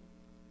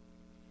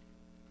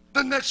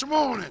the next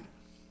morning.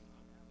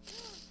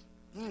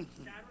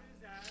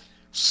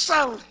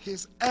 Saddled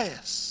his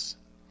ass.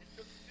 And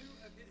took 2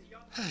 of his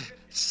young men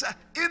with him.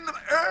 In the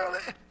early,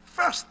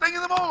 first thing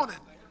in the morning.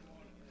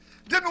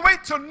 Didn't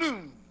wait till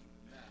noon.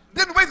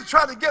 Didn't wait to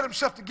try to get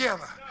himself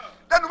together.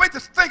 Didn't wait to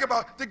think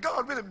about, did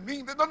God really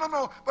mean that?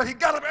 No. But he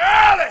got up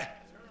early.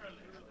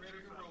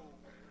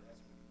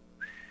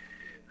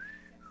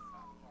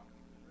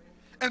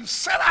 And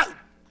set out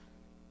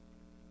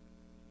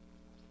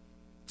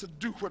to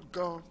do what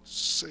God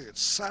said.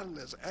 Saddle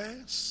his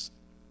ass.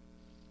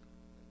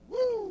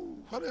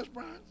 Woo! What else,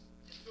 Brian? And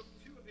took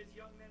 2 of his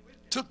young men with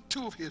him. Took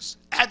 2 of his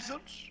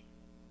adjutants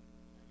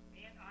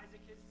And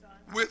Isaac his son.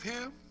 with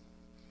him.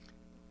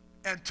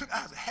 And took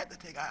Isaac. Had to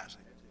take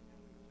Isaac.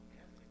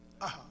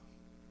 And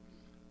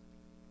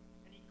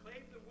he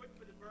clave the wood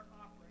for the burnt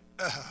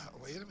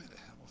offering. Wait a minute.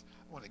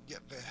 I want to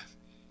get there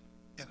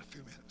in a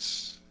few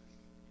minutes.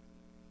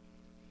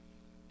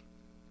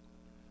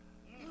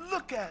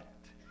 Look at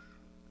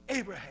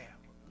Abraham.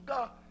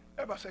 God,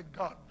 everybody say,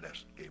 God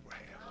bless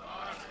Abraham.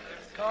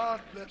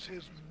 God bless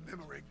his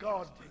memory.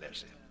 God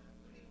bless him.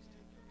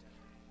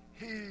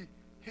 He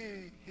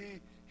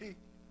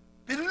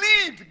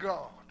believed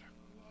God.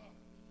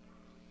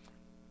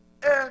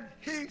 And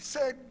he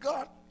said,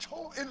 God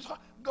told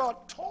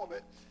me.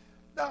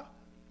 Now,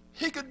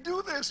 he could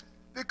do this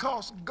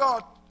because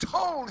God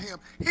told him.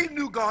 He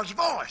knew God's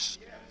voice.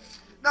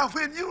 Now,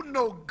 when you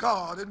know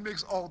God, it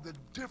makes all the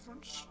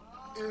difference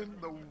in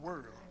the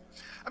world.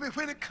 I mean,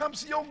 when it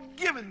comes to your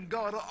giving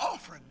God an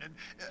offering, and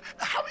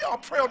how y'all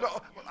pray on the?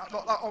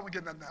 I won't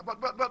get into that now.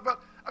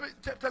 But I mean,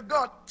 to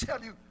God tell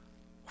you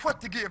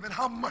what to give and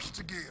how much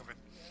to give, and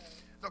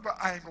but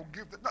I ain't gonna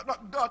give that. No,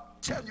 God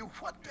tell you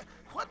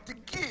what to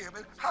give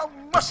and how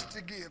much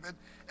to give and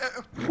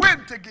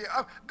when to give.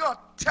 God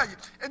tell you,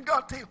 and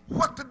God tell you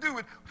what to do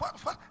and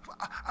what.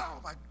 Oh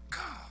my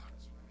God!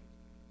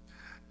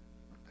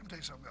 Let me tell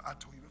you something. I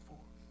told you before.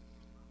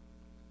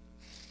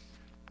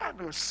 I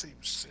know it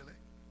seems silly.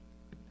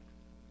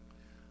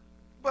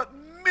 But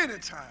many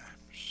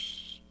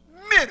times,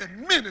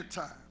 many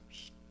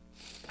times,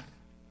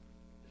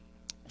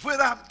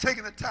 when I'm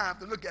taking the time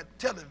to look at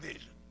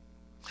television,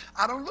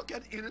 I don't look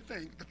at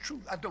anything, the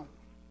truth, I don't.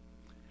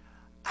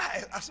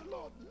 I said,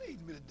 Lord, lead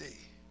me today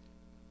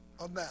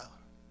or now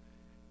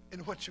in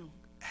what you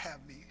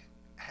have me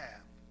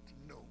have to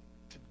know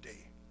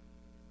today.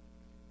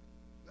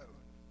 That's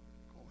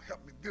going to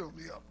help me, build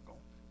me up, going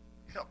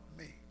to help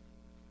me.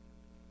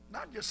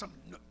 Not just some,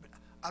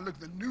 I look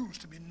at the news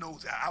to be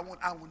nosy. I want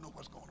to know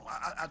what's going on.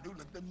 I do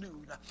look at the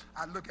news.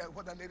 I look at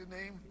what that lady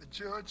name, the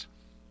judge.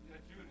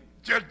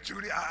 Judge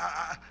Judy.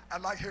 I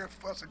like her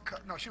fuss and cuss.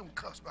 No, she don't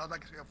cuss, but I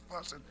like her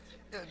fuss and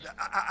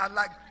I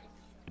like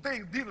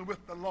things dealing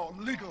with the law,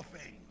 legal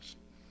things.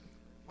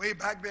 Way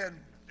back then,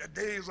 the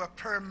days of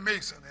Per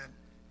Mason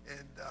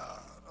and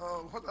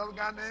what's the other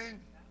guy name?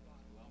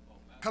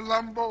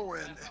 Colombo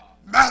and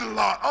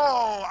Madelon.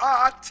 Oh,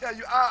 I tell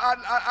you,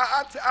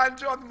 I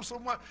enjoy them so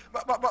much,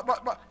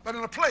 but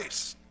in a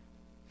place.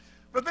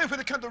 But then when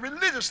it comes to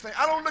religious thing,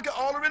 I don't look at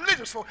all the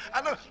religious folk.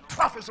 I know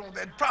prophets on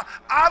that.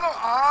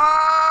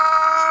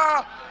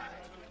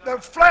 The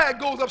flag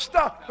goes up,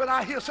 stop, but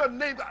I hear certain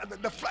names,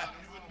 the flag,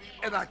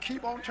 and I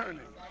keep on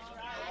turning.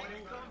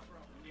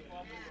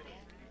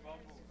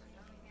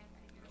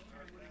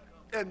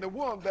 And the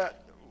one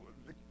that,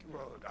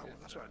 well,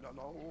 that's right,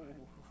 no.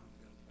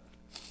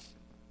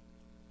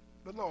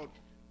 But Lord,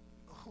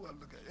 who I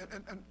look at,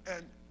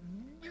 and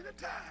many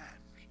times,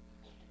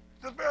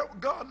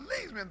 God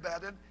leads me in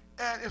that,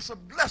 And it's a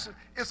blessing.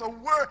 It's a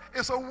word,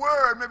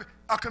 maybe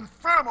a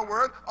confirm a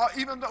word, or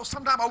even though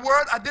sometimes a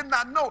word I did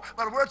not know,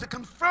 but a word to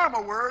confirm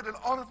a word, and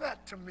all of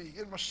that to me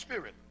in my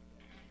spirit.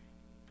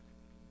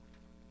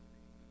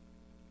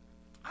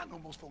 I know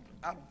most folks,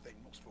 I don't think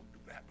most folks do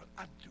that, but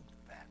I do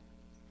that.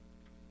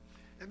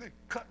 And then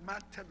cut my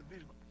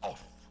television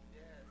off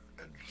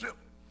and zip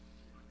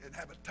and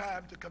have a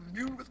time to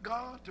commune with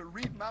God, to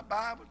read my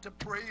Bible, to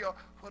pray or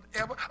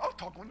whatever. I'll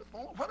talk on the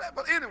phone, whatever.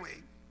 But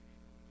anyway,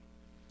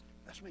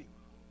 that's me.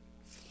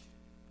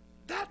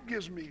 That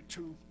gives me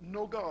to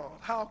know God.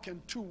 How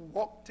can two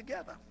walk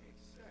together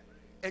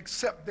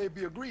except they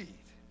be agreed?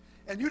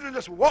 And you don't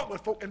just walk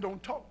with folk and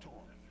don't talk to them.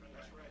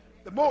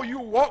 The more you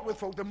walk with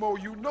folk, the more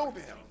you know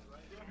them.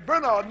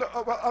 Bernard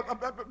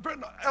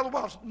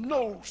Elwes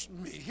knows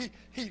me.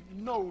 He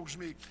knows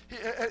me.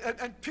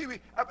 And Pee Wee,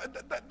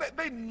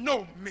 they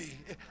know me.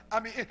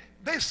 I mean,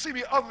 they see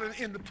me other than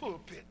in the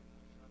pulpit.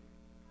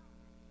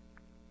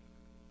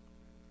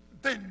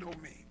 They know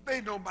me.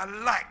 They know my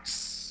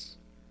likes,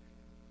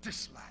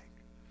 dislike.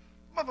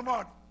 Mother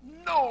Martin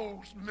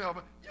knows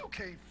Melvin. You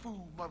can't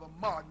fool Mother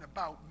Martin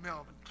about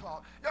Melvin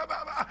Clark.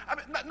 I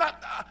mean,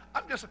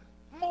 I'm just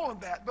more than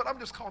that, but I'm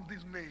just calling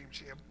these names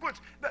here. But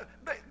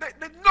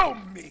they know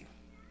me.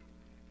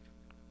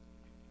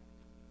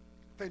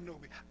 They know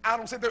me. I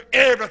don't say they're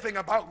everything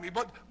about me,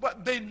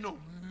 but they know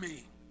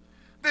me.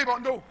 They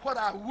don't know what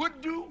I would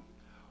do,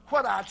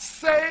 what I'd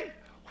say,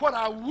 what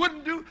I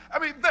wouldn't do. I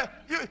mean,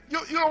 you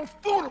don't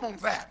fool them on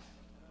that.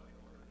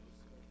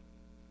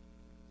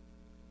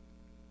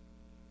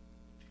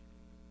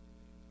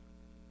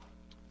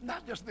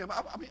 Not just them.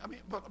 I mean,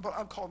 but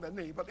I'm calling that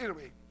name. But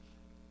anyway,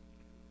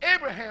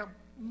 Abraham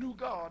knew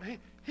God.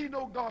 He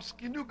knew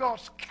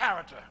God's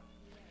character.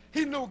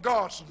 He knew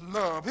God's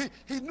love.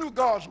 He knew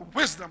God's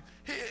wisdom.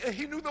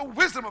 He knew the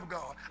wisdom of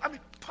God. I mean,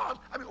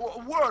 a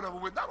word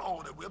of wisdom, not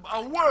all the wisdom,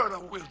 a word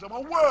of wisdom,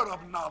 a word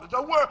of knowledge,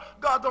 a word.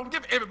 God don't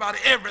give everybody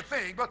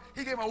everything, but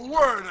he gave a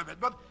word of it.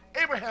 But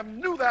Abraham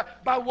knew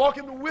that by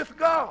walking with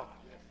God.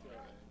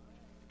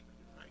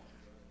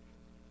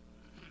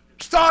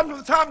 Starting from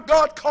the time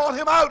God called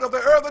him out of the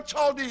Ur of the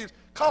Chaldees,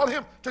 called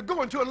him to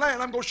go into a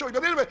land I'm going to show you.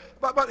 But anyway,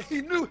 but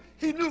he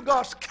knew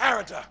God's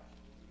character.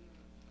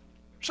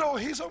 So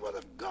he said, well,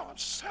 if God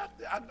said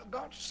it, I know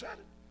God said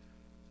it.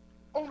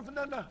 Only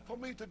for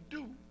me to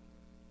do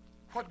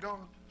what God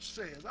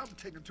says. I'm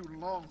taking too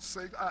long to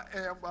say I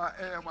am, but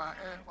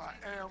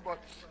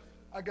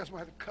I guess I'm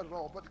going to have to cut it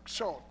off, but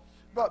short.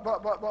 But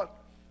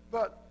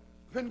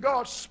when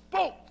God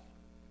spoke,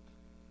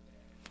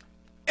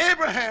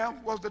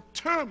 Abraham was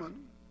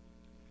determined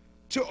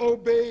to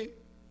obey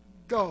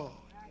God.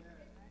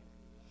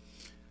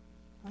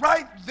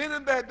 Right then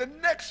and there, the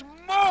next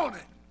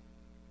morning,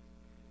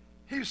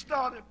 he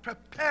started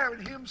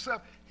preparing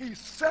himself. He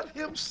set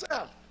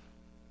himself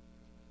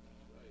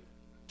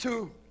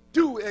to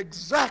do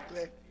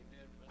exactly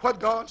what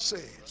God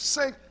said.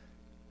 Say,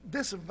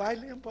 this is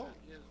vitally important.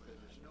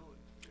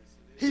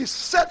 He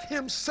set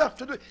himself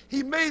to do it.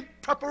 He made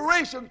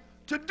preparation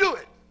to do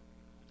it.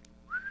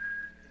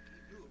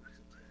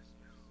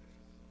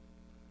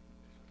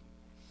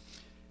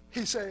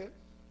 He said,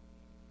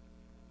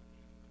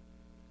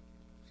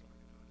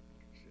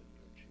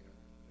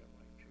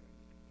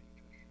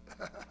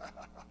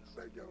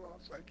 thank you, Lord,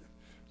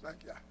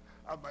 thank you.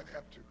 I might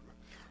have to,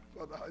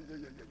 but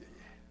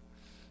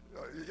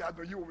yeah. I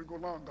know you want me to go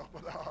longer,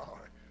 but all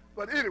right.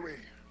 But anyway,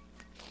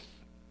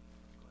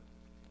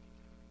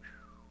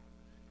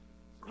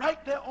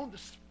 right there on the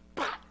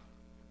spot,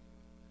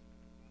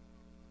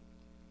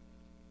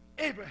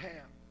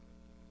 Abraham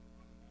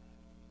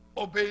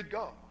obeyed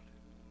God.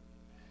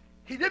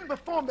 He didn't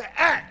perform the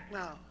act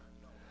now,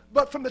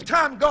 but from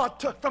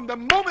the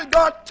moment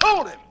God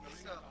told him,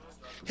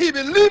 he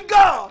believed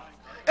God,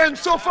 and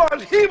so far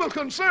as he was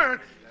concerned,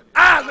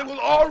 Isaac was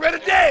already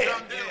dead.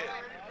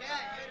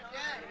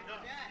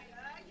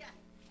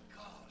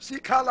 See,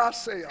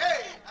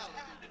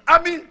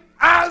 I mean,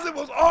 Isaac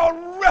was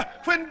already,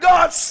 when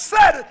God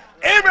said it,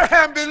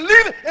 Abraham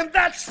believed it, and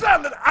that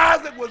settled it.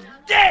 Isaac was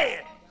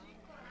dead.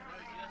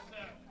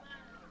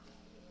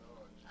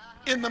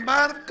 In the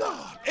mind of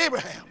God,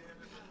 Abraham,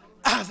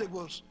 Isaac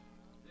was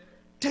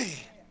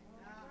dead.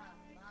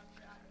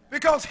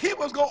 Because he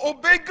was going to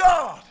obey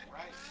God.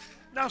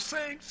 Now,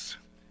 saints,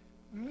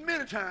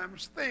 many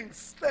times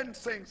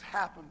things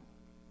happen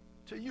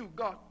to you.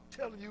 God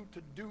telling you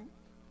to do,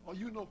 or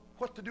you know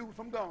what to do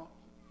from God.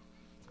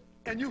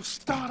 And you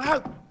start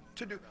out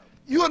to do.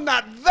 You're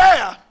not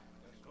there,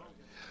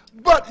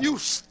 but you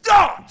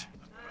start.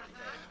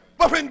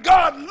 But when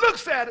God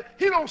looks at it,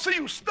 he don't see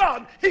you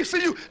starting. He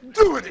see you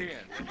doing it.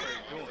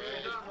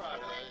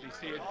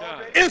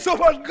 And so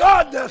far as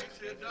God does,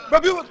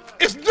 but people,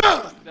 it's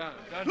done.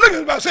 Look at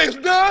somebody, say it's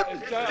done.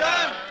 It's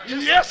done.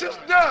 Yes, it's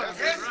done.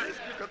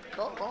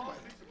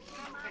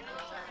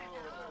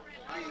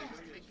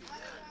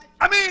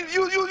 I mean,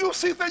 you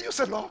see things, you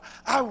say, Lord,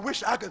 I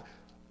wish I could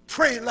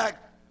pray like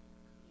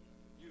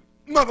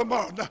Mother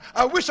Martha.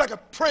 I wish I could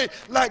pray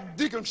like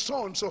Deacon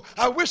so-and-so.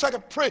 I wish I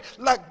could pray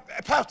like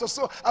Pastor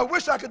so. I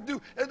wish I could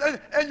do,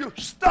 and you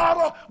start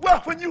off.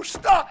 Well, when you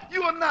start,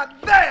 you are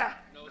not there.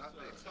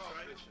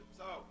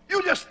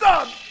 You just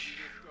start.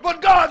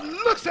 But God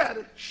looks at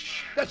it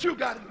that you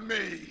got it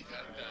made.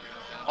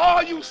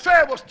 All you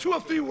said was 2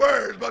 or 3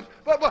 words,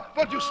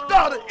 but you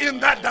started in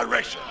that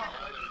direction.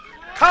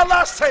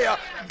 Kalasea,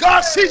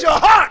 God sees your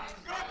heart.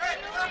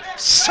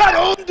 Set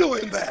on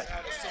doing that.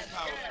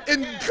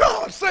 And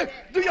God say,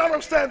 do you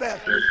understand that?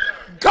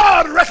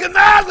 God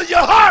recognizes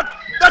your heart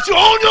that you're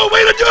on your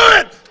way to do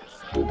it.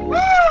 Woo!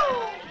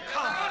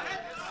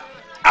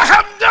 I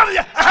haven't done it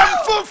yet. I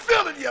haven't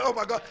fulfilled it yet. Oh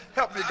my God,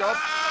 help me, God.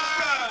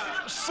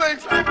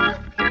 Saints,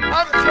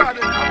 I'm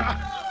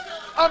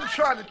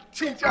trying to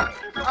teach,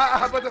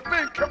 but the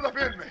thing comes up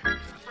in me.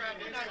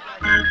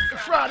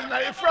 Friday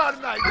night.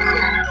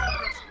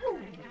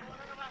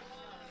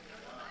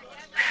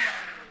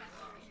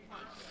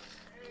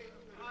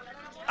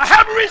 I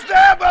haven't reached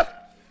there,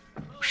 but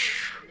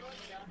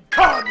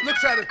God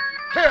looks at it.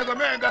 Here's a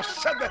man that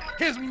said that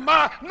his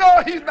mind,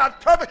 no, he's not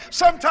perfect.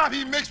 Sometimes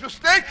he makes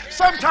mistakes.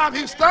 Sometimes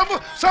he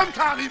stumbles.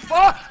 Sometimes he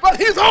falls. But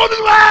he's on his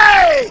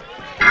way.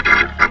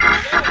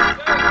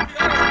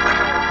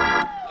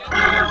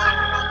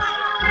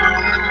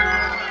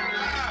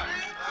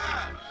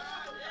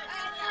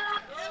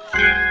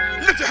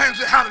 Lift your hands and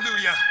say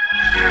hallelujah.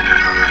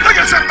 Look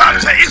at somebody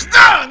and say, it's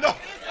done. Oh,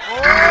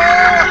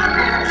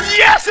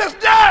 yes, it's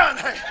done.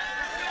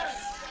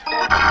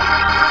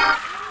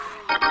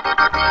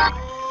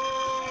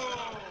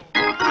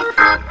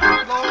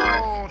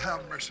 Lord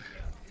have mercy.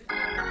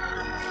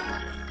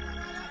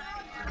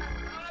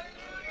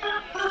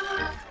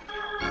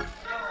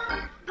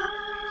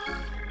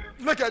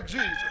 Look at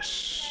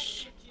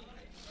Jesus.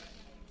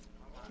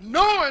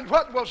 Knowing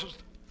what was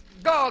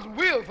God's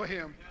will for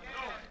him,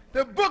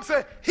 the book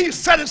said he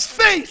set his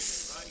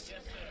face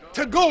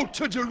to go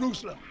to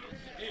Jerusalem.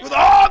 With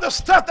all the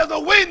stuff that's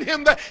awaiting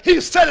him, that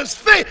he set his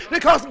face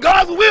because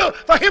God's will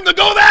for him to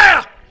go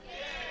there.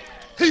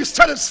 He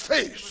set his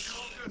face.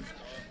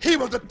 He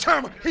was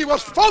determined. He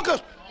was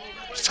focused.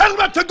 Set him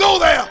up to go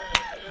there.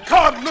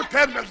 God looked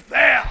at him as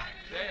there.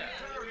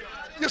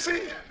 You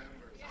see,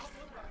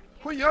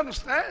 when you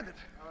understand it,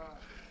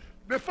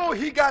 before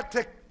he got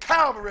to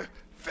Calvary,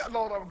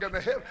 Lord, I'm getting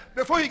ahead.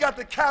 Before he got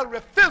to Calvary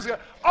physical,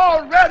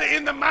 already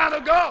in the mind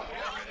of God.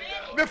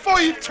 Before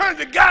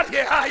eternity got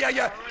here,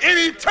 in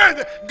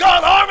eternity,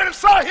 God already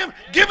saw him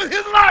giving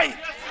his life.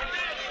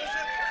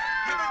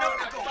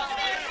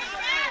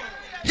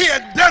 He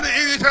had done it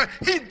in eternity.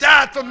 He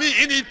died for me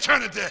in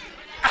eternity.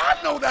 I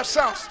know that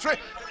sounds strange.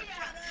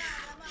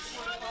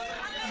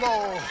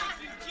 Lord,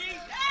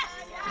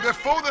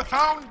 before the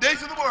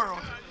foundation of the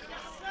world,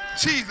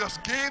 Jesus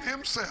gave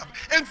himself.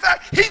 In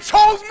fact, he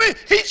chose me.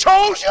 He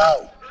chose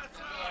you.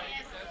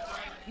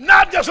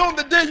 Not just on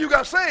the day you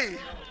got saved,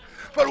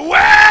 but way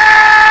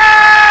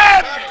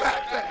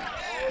back then.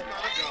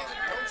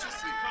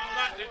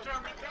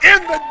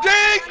 In the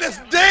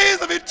days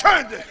of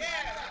eternity,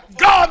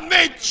 God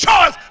made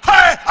choice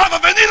of a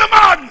Vanilla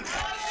Martin.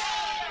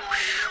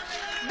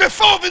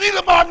 Before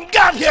Vanilla Martin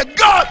got here,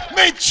 God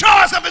made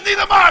choice of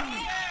Vanilla Martin.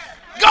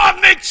 God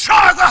made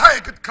choice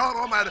of good God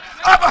Almighty,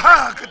 of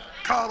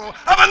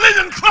a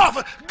Lyndon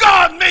Crawford.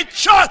 God made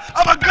choice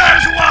of a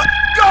Gladys Wall.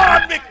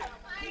 God made.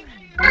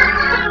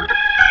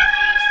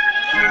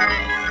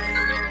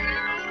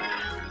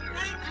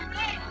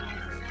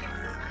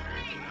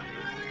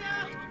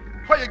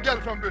 Where you get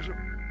it from, Bishop?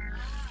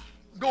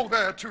 Go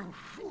there too.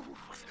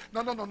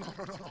 No.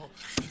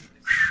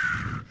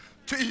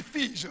 To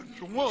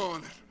Ephesians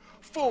 1,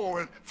 4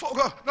 and 4.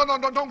 No,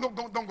 don't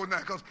go now,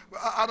 because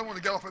I don't want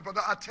to get off it, but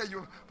I tell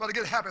you, but I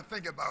get happy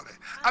thinking about it.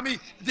 I mean,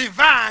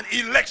 divine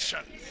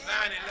election.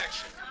 Divine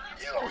election.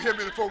 You don't hear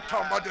many folk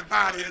talking about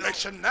divine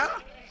election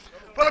now.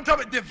 But I'm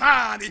talking about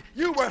divine.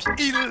 You were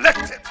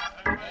elected.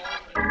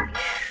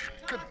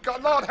 Good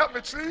God, Lord help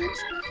me,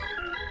 please.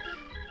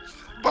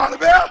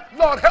 Barnabas,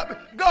 Lord help me.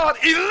 God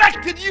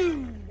elected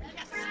you.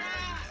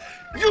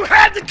 You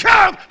had to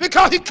come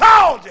because he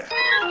called you.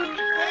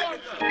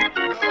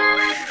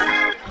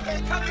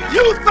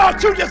 You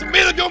thought you just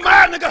made up your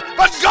mind,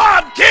 but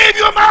God gave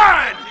you a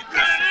mind.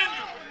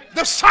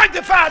 The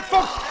sanctified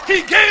folks,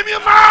 he gave you a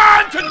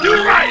mind to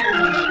do right.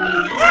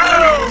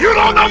 You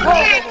don't know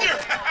Paul. He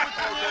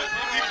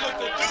put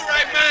the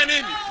do-right mind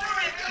in you.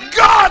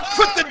 God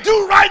put the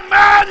do-right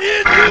mind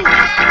in you.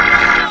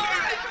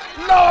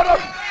 Lord,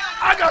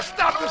 I got to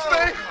stop this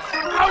thing.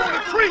 I want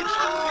to preach.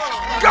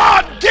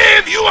 God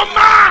gave you a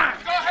mind.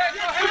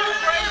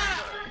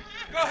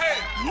 Go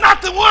ahead.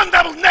 Not the one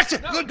that was next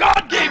to you.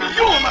 God gave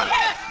you a mind.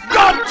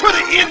 God put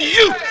it in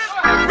you.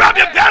 Grab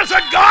your belly and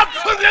say, God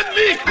put it in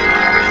me.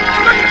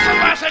 Look at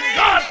somebody and say,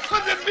 God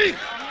put it in me.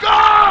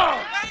 God.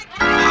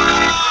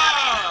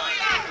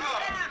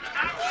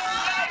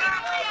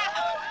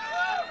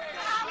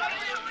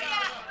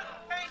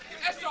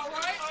 That's all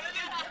right.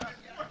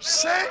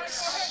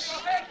 Saints.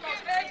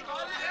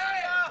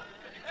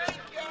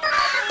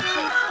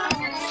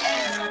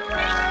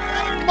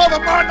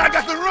 Brother Martin, I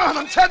got to run.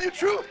 I'm telling you the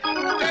truth.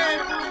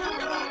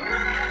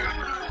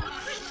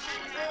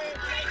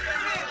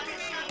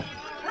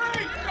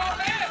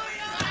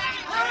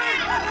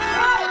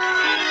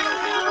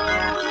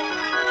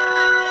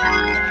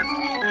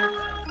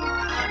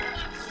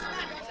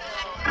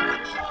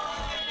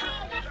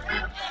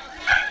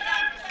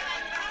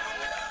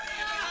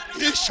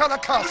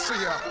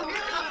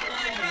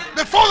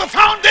 Before the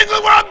foundation of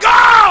the world,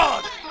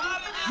 God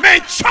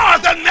made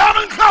charge that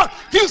Melvin Clark,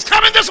 he was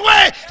coming this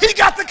way. He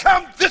got to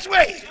come this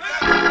way.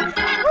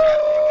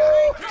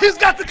 He's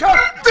got to come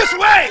this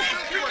way.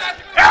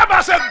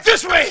 Everybody said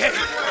this way.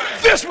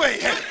 This way.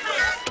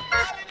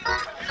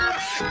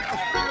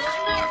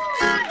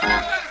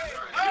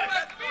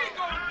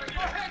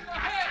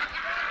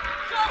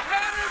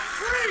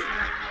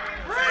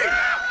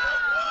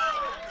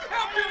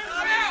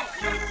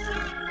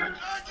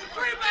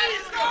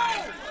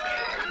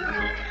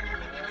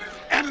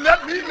 And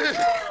let me live.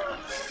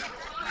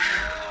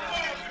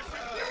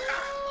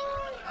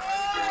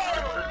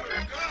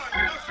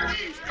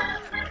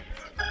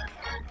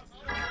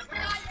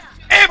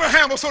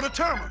 Abraham was so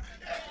determined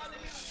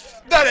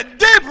that at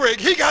daybreak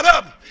he got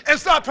up and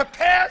started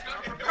preparing,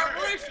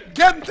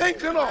 getting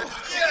things in order.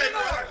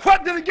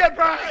 What did he get,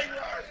 Brian?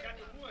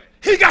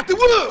 He got the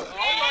wood.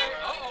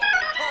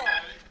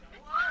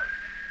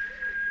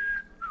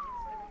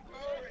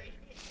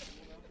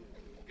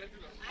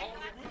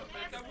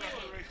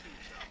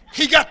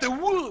 He got the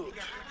wood.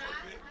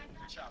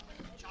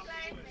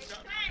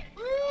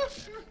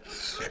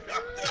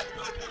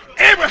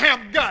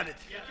 Abraham got it.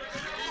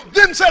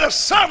 Didn't say the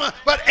servant,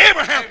 but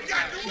Abraham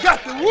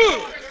got the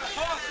wood.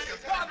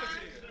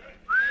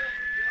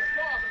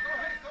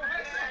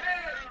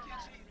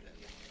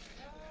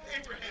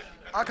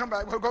 I'll come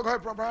back. Go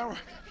ahead, Brian.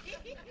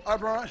 All right,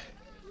 Brian.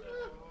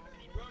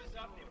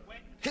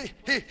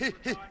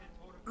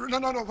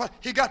 No.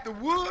 He got the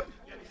wood.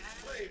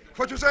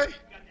 What you say?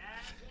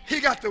 He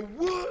got the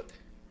wood.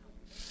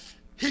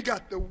 He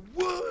got the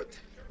wood.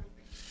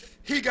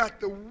 He got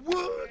the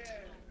wood.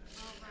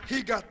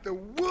 He got the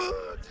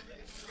wood.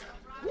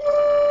 Woo!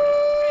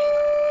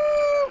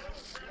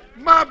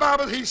 My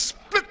Bible, he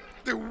split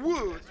the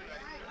wood.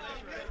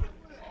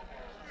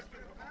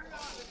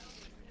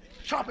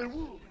 Chopping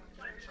wood.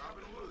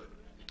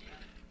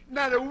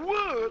 Now the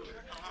wood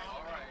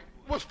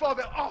was for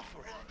the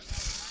offering.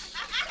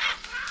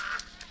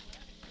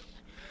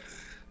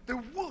 The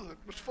wood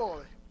was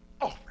for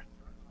the offering.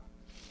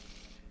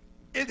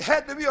 It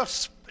had to be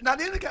not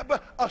any kind,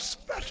 but a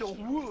special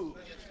wood.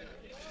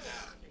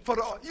 For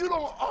the, you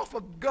don't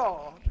offer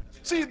God.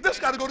 See, this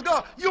got to go to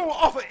God. You don't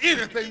offer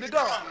anything to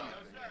God.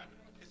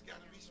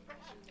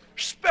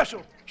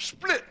 Special,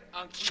 split,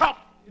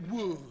 chopped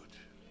wood.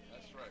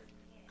 That's right.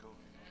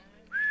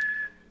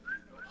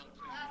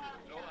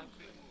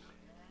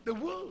 The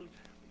wood.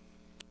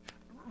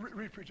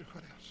 Read, preacher,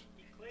 what else?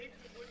 He clave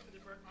the wood for the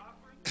burnt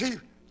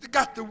offering. He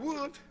got the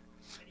wood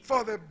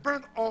for the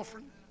burnt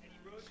offering.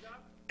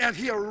 And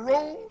he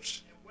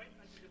arose and went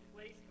unto the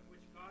place of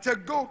which God to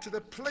go to the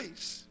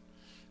place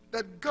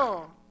that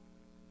God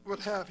would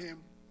have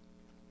him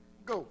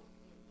go.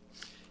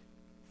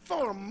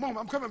 For a moment,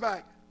 I'm coming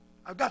back.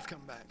 I've got to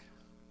come back.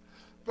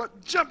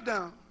 But jump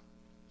down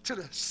to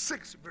the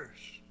 6th verse.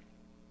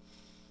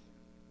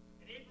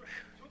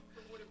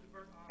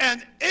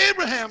 And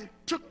Abraham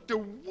took the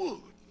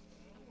wood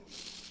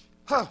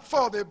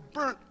for the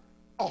burnt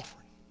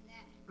offering.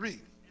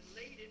 Read.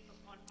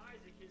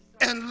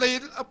 And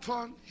laid it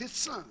upon his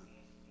son.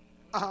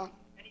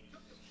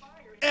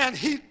 And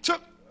he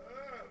took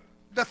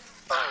the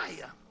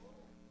fire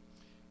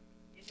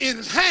in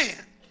his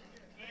hand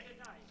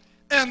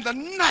and the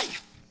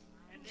knife.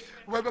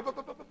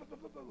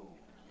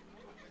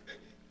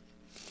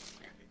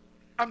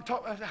 I'm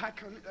talking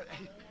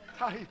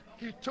how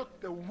he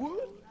took the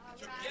wood.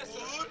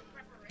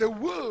 The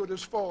wood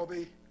is for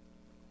the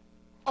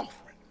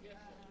offering.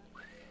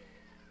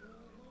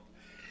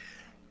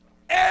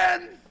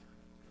 And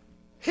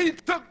he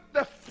took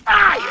the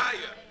fire.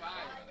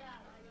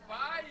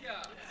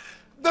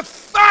 The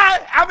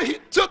fire, I mean, he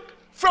took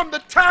from the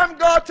time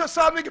God took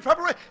Sodom and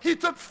Gomorrah, he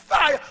took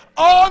fire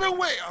all the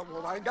way.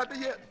 Well, I ain't got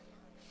there yet.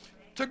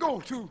 To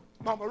go to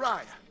Mount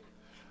Moriah.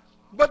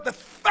 But the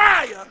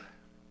fire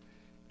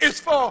is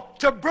for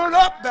to burn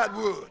up that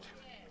wood.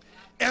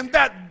 And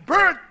that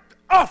burnt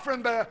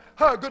offering there,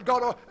 good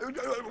God,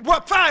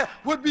 what fire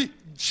would be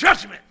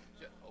judgment.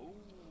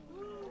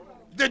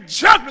 The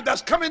judgment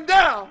that's coming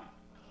down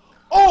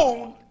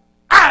on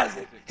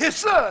Isaac, his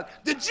son,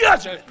 the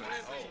judgment.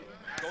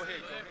 Go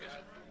ahead.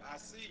 I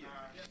see you.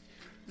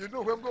 You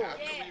know where I'm going.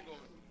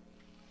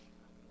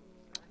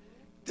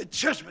 The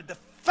judgment, the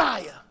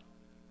fire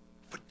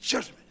for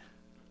judgment.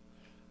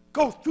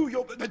 Go through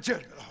the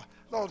judgment. Oh,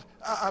 Lord,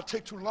 I'll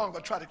take too long.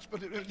 I'll try to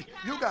explain it.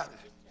 You got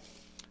it.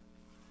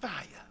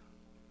 Fire.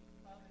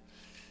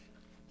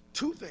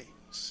 Two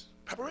things.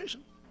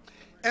 Preparation.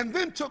 And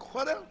then took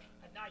what else?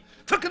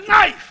 Took a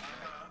knife.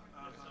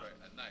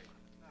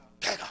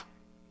 Dagger.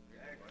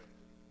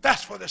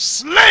 That's for the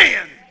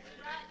slaying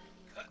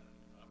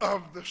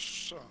of the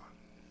Son.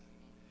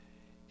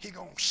 He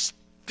gonna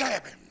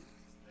stab him,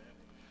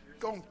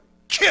 gonna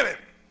kill him,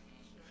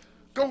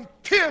 gonna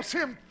pierce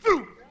him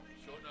through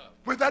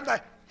with that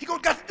knife. He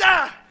gonna got to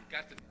die.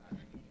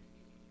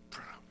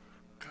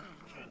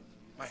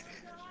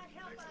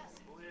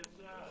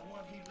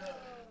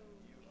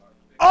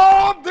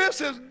 All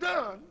this is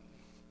done,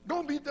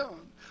 gonna be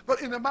done,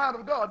 but in the mind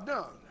of God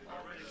done.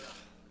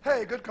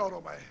 Hey, good call,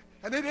 Almighty.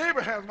 And then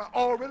Abraham's mind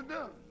already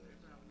done.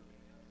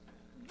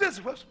 This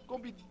is what's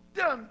gonna be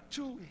done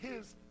to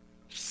his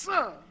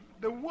son,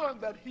 the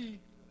one that he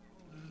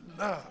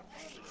loves.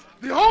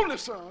 The only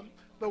son,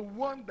 the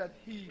one that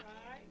he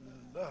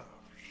loves.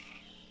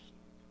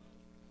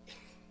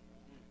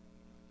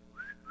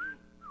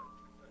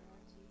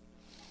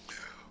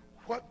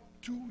 What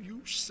do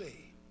you say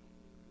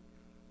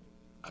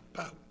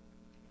about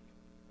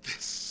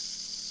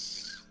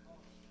this?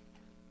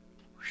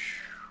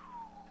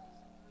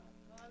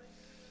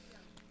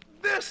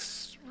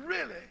 This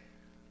really,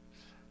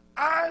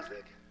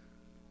 Isaac,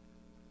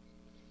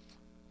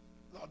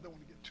 Lord, I don't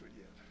want to get to it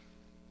yet.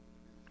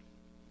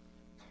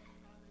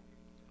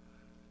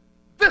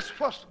 This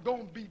what's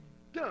going to be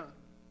done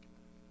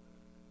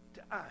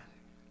to Isaac.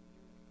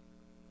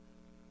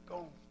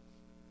 Going to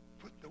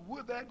put the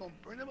wood there, going to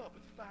burn him up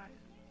with fire,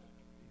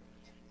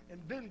 and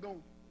then going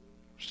to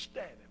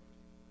stab him.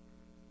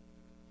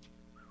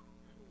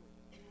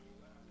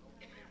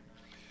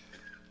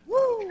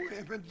 Woo!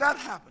 And when that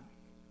happened,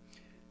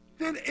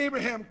 then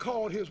Abraham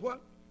called his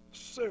what?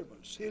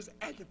 Servants, his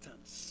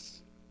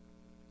adjutants,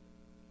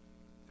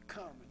 to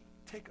come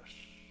and take us.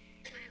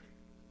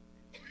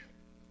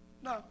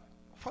 Now,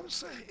 what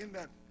does it say in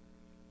that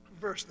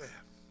verse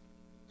there?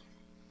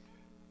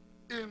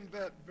 In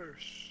that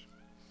verse,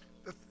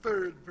 the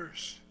third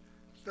verse,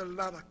 the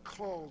latter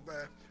clause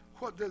there,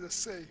 what does it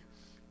say?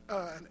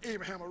 And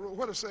Abraham arose.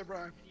 What does it say,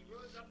 Brian?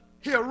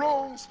 He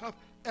arose up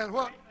and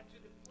what?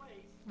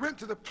 Went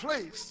to the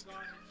place.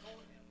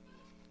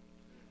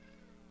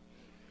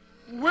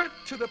 Went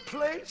to the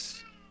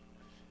place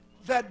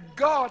that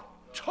God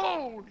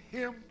told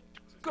him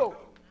to go.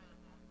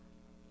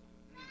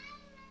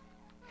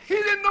 He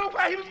didn't know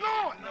where he was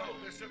going. No idea.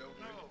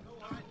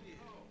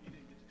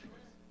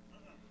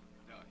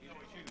 No, he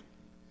was you.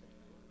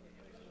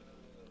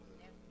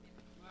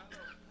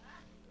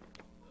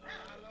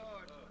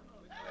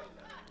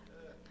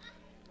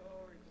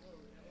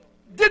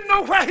 Didn't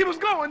know where he was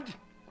going.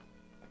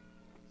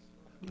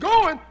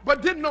 Going,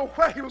 but didn't know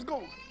where he was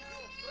going.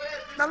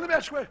 Now let me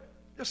ask you,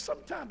 just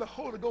sometimes the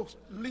Holy Ghost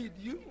lead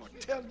you or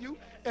tell you,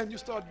 and you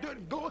start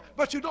doing going,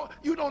 but you don't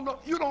know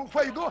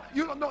where you go.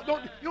 You don't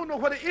know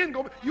where the end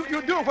goes.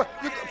 You do what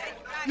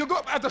you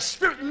go as the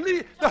Spirit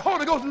lead. The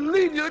Holy Ghost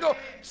leading you to go.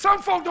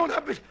 Some folk don't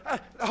have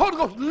the Holy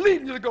Ghost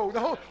leading you to go. The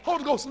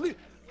Holy Ghost lead.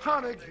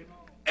 Honey,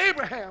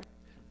 Abraham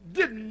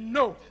didn't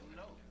know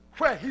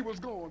where he was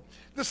going.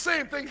 The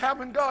same thing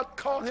happened. God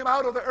called him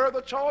out of the earth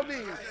of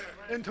Chaldeans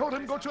and told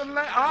him, go to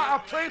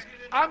a place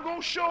I'm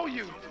going to show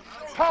you.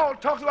 Paul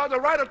talks about, the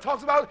writer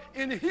talks about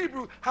in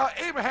Hebrew how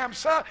Abraham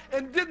saw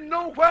and didn't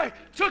know where.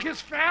 Took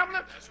his family,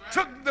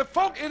 took the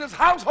folk in his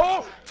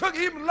household, but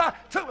didn't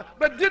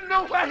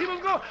know where he was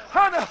going.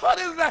 Honey, what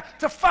is that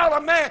to follow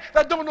a man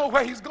that don't know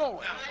where he's going?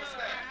 What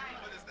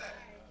is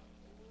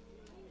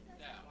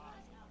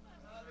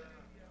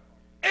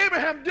that?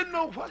 Abraham didn't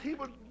know where he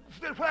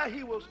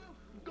was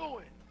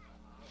going.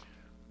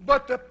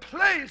 But the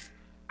place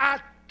I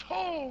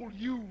told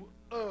you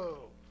of.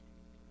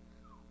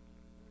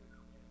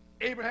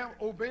 Abraham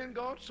obeying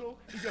God, so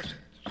he just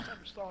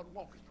started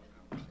walking.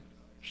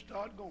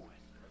 Start going.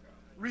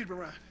 Read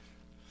Ryan.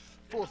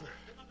 Fourth.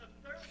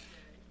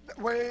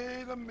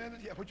 Wait a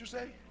minute. Yeah, what'd you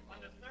say?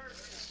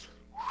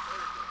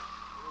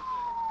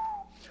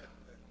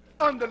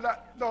 Under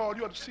that, Lord,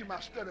 you ought to see my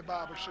study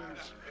Bible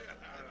says.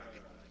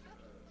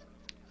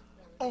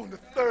 On the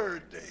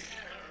third day.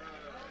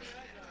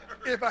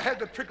 If I had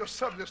to pick a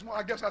subject this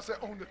morning, I guess I'd say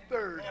on the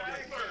third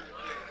day.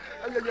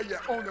 Yeah.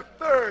 On the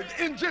third,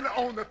 in general,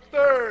 on the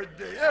third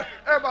day.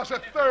 Everybody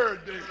said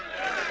third day.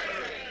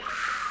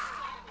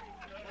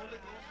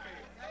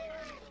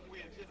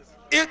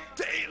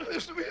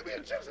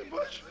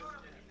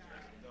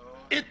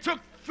 It took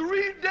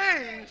 3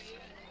 days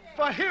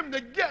for him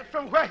to get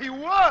from where he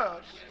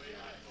was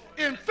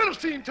in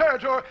Philistine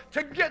territory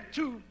to get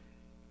to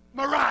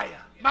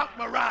Moriah, Mount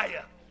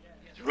Moriah,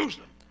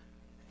 Jerusalem.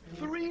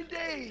 3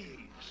 days.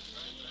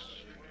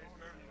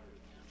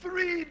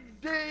 3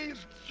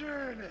 days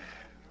journey.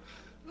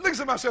 Look at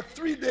somebody say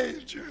 3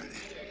 days journey.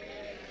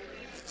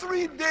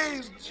 3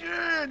 days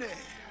journey.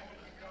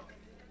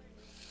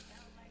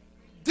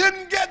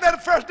 Didn't get there the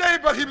first day,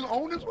 but he was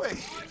on his way.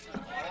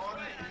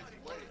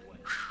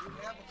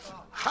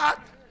 Hot,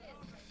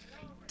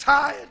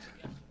 tired,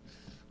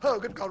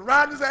 good God,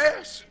 riding his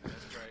ass,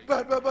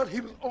 but he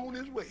was on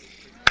his way.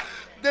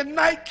 The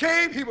night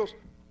came, he was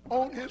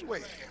on his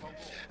way.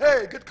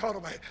 Hey, good call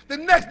away. The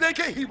next day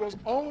came, he was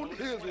on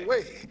his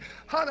way.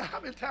 Honey, how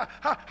many times?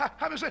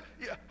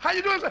 How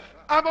you doing?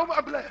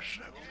 I'm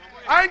blessed.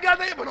 I ain't got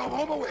there, but I'm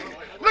on my way.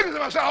 Look at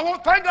somebody say,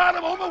 thank God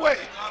I'm on my way.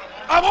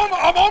 I'm on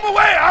my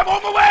way. I'm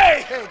on my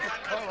way. Hey, good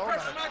God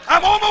Almighty.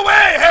 I'm on my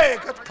way. Hey,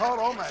 good God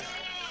Almighty.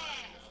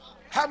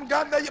 Haven't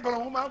gotten there yet, but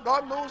I'm on my,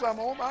 God knows I'm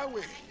on my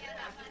way.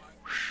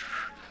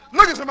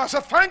 Look at somebody and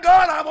say, thank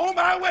God I'm on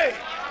my way.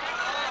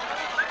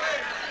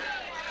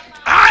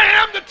 I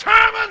am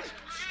determined.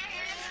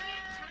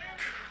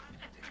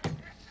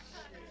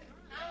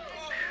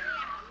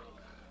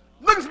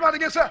 Look at somebody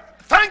again and say,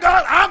 thank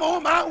God I'm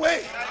on my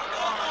way.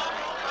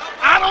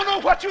 I don't know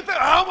what you think.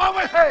 I'm on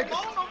my way. Hey,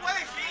 On my way,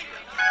 Jesus.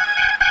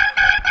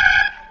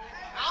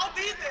 I'll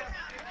be there.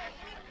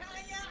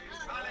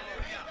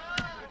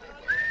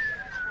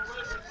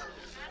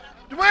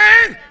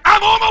 Dwayne,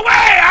 I'm on my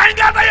way. I ain't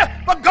got there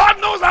yet, but God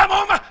knows I'm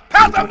on my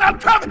path. I'm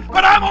not perfect,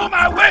 but I'm on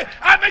my way.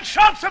 I make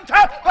short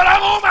sometimes, but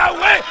I'm on my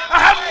way. I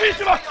haven't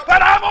reached it,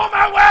 but I'm on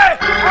my way.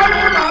 I'm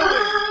on my way.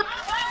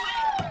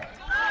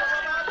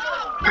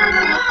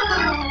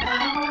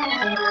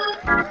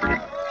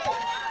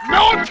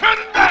 No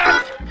turning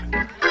back.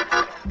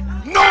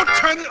 No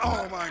turning.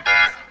 Oh my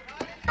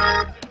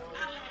God.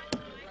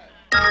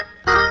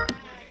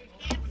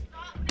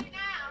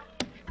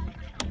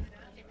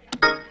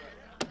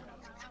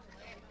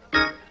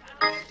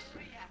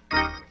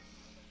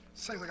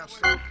 Sing like I'm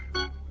saying.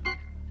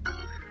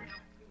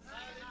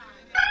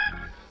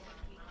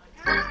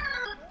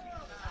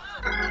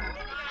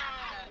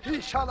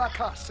 He shall not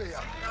cast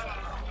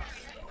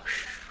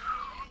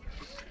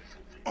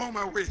on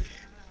my way.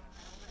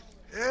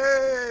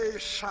 Hey,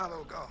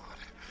 shallow God.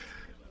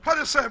 What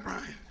did it say,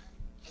 Brian?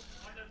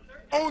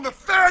 On the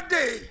third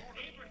day,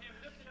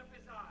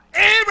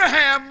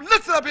 Abraham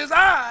lifted up his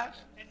eyes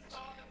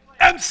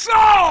and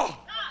saw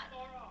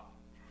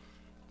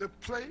the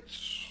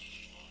place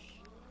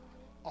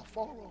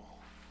afar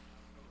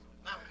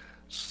off.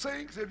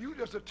 Saints, if you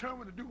just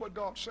determined to do what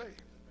God says,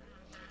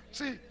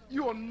 see,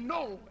 you'll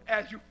know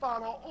as you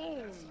follow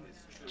on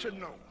to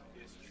know.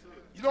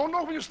 You don't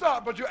know when you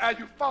start, but as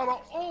you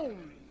follow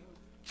on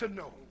to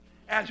know.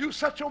 As you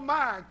set your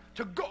mind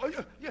to go,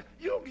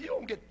 you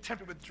don't get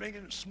tempted with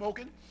drinking and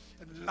smoking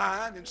and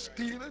lying and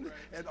stealing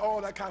and all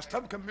that kind of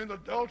stuff, committing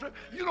adultery.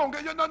 You don't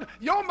get your mind.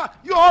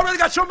 You already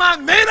got your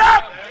mind made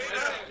up.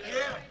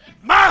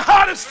 My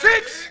heart is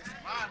fixed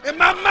and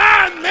my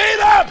mind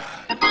made up.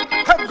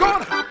 I'm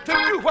going to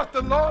do what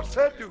the Lord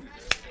said do.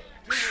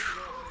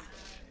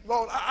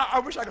 Lord,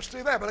 I wish I could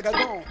stay there, but I got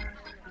gone.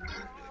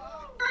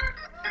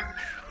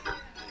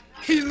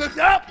 He looked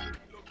up.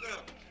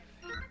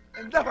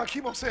 And that's why I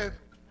keep on saying,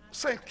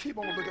 keep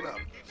on looking up.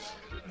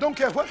 Don't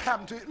care what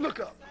happened to you, look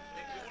up.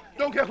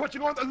 Don't care what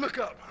you're going to look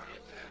up.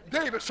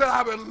 David said,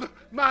 I will look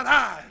mine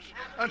eyes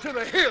unto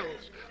the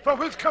hills, from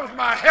which comes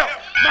my help.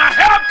 My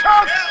help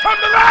comes from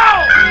the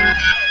Lord.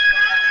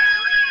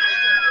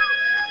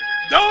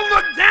 Don't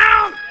look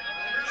down,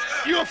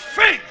 you'll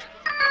faint.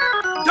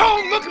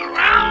 Don't look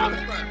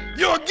around,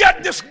 you'll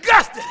get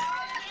disgusted.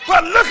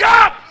 But look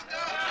up,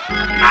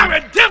 my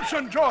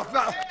redemption draweth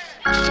nigh.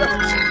 Shut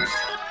up, saints.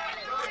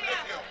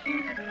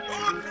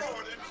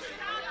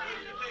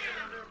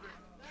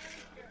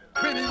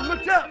 When he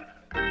looked up,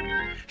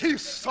 he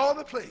saw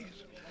the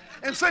place.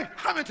 And say,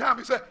 how many times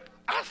he said,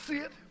 I see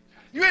it.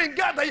 You ain't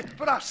got there yet,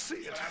 but I see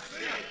it.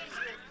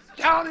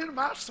 Down in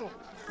my soul.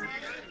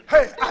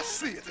 Hey, I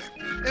see it.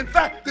 In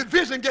fact, the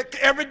vision get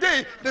every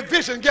day, the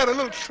vision get a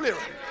little clearer.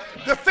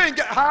 The thing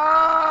get,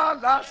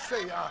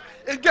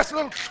 it gets a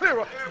little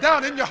clearer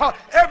down in your heart.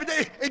 Every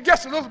day it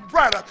gets a little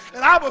brighter.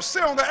 And I will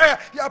say on the air,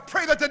 I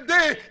pray that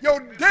today, your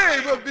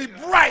day will be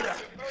brighter.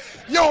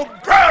 Your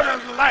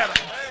burdens lighter.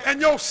 And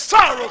your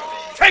sorrow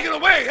taken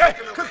away. Hey,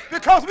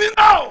 because we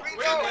know,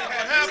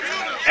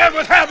 and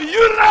would have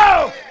you to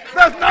know,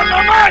 there's not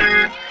by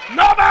might,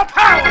 not by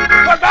power,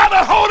 but by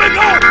the Holy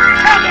Ghost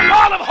and the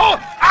Lord of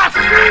hosts. I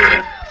see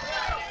it.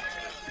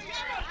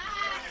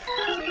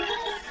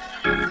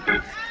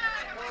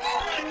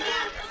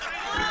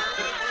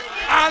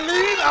 I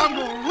lead, I'm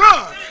going to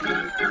run.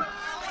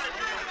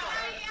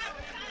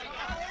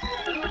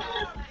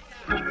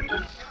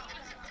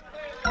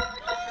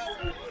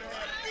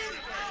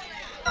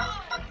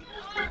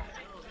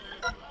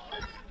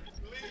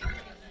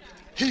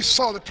 He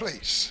saw the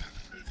place.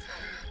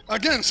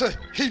 Again, say,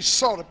 he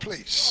saw the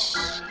place.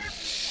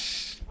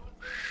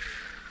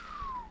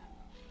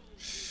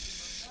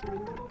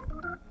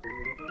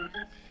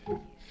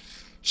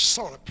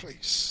 Saw the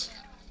place.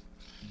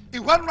 It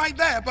wasn't right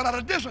there, but at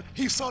a distance,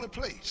 he saw the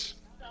place.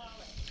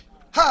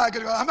 I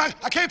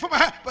can't put my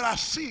hand, but I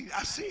see it.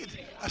 I see it.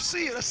 I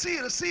see it. I see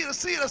it. I see it. I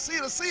see it. I see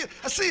it. I see it.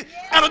 I see it.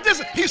 At a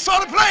distance, he saw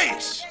the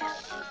place.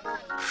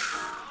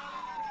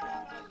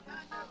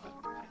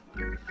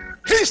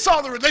 He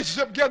saw the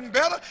relationship getting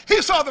better.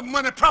 He saw the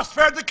money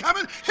prosperity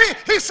coming.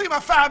 He see my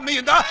 $5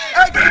 million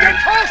getting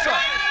closer.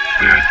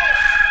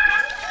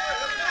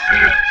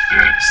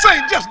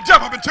 Say, just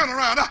jump up and turn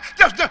around.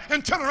 Just jump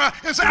and turn around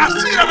and say, I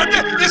see it every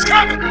day. It's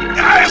coming.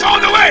 It's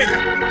on the way.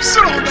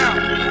 Sit on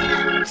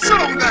down. Sit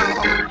on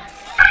down.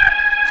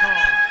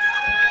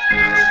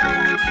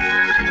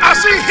 I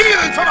see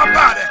healing for my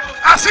body.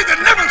 I see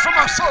deliverance for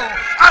my soul.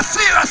 I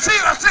see it, I see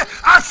it, I see it,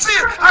 I see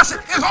it, I see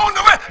it. It's on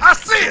the way. I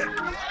see it.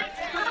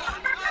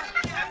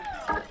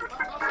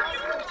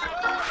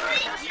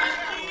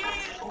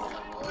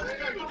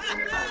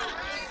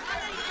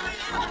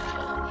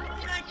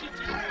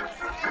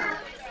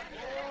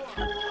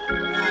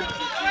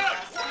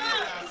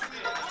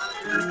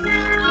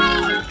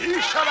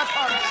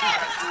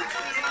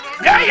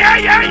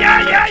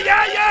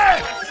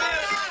 Yeah.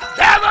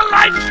 There's a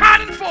light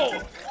shining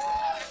forth.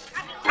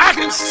 I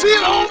can see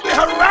it on the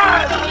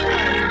horizon.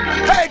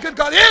 Hey, good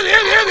God. It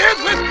is.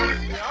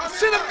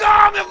 See the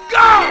army of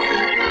God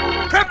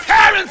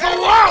preparing for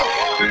war.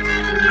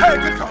 Hey,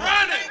 good God.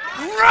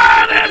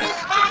 Running.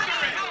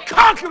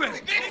 Conquering.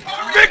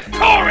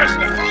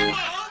 Victoriously.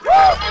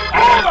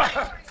 Over.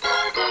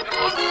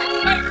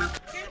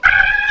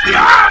 The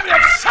army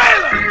of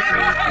sailors.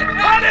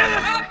 What is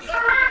it?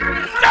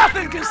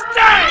 Nothing can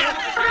stand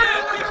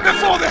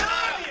before them.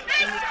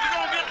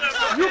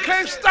 You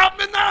can't stop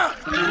me now.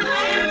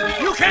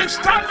 You can't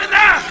stop me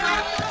now.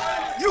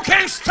 You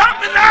can't stop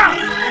me now.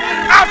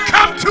 I've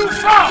come too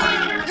far.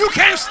 You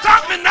can't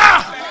stop me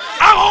now.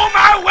 I'm on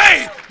my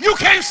way. You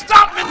can't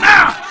stop me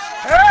now.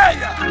 Hey.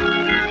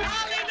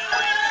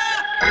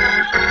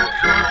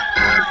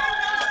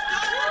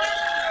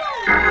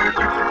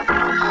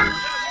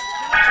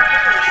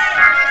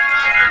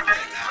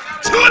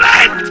 Too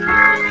late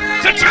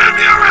to turn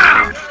me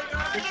around.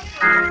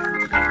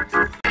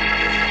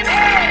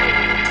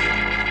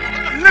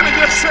 Let me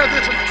just say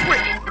this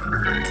quick.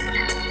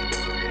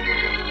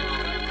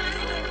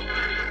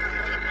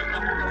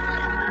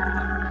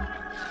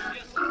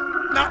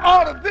 Now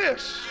all of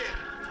this,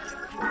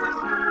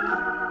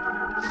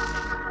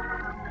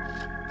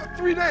 the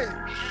 3 days,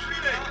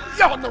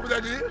 y'all know what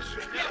that is.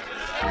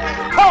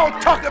 Paul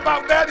talked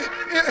about that in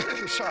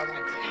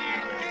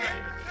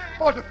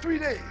for the 3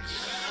 days.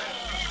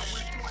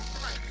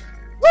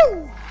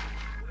 Woo!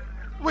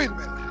 Wait a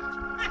minute.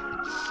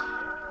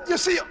 You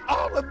see,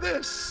 all of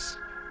this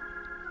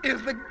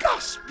is the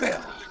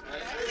gospel.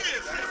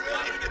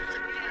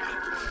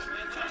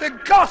 The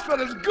gospel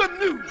is good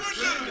news.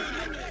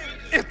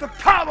 It's the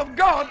power of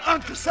God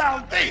unto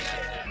salvation.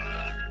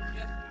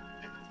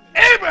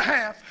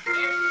 Abraham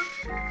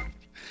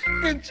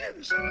in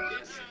Genesis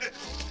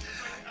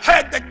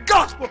had the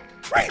gospel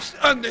preached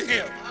unto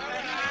him.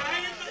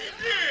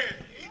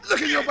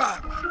 Look in your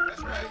Bible.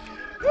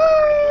 Woo!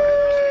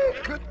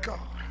 Good God.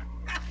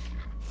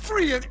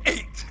 3 and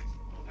 8.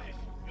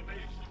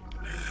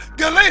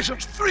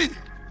 Galatians 3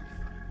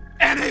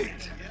 and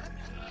 8.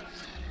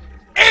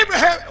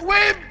 Abraham,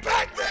 way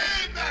back there,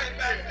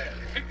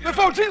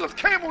 before Jesus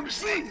came on the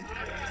scene,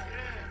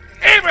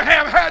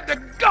 Abraham had the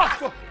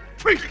gospel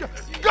preached.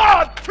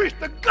 God preached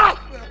the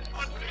gospel.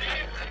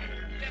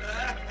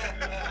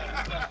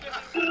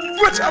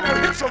 Which I'm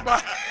going to hit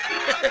somebody.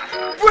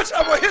 Which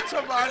I'm going to hit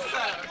somebody.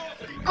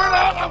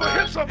 I'm going to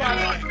hit somebody.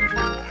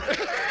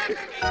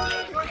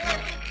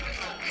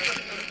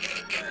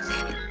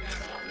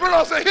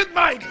 Brother say, hit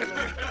Mike.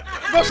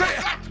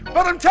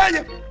 But I'm telling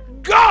you,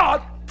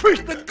 God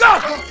preached the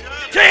gospel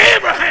to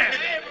Abraham.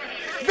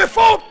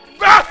 Before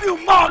Matthew,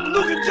 Mark,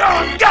 Luke, and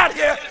John got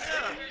here,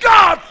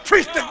 God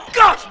preached the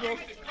gospel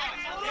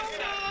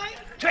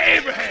to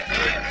Abraham.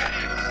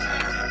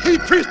 He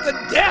preached the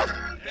death.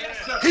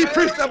 He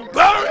preached the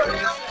burial.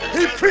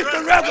 He preached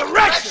the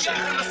resurrection.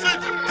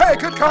 Hey,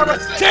 good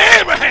comment. To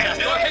Abraham.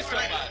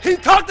 He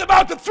talked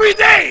about the 3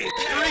 days.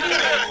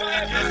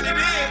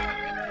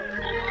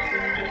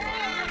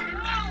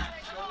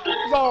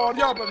 Lord,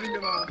 y'all better leave me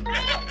alone.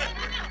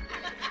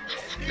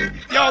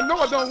 Y'all know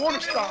I don't want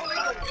to stop.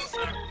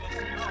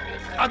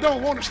 I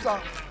don't want to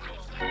stop.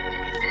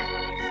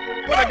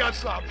 But I got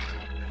stopped.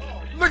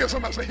 Look at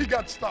somebody say, he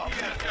got stopped.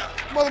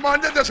 Mother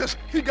mine, that says,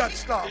 he got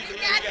stopped.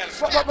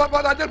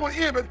 But I just want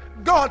to end with,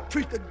 God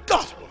preached the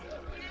gospel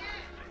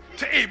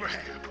to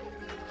Abraham.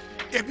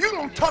 If you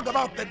don't talk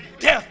about the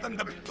death and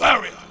the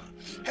burial,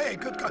 hey,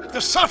 good God,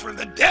 the suffering,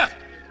 the death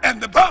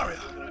and the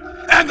burial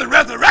and the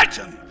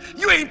resurrection,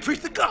 you ain't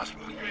preached the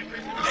gospel.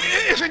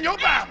 It's in your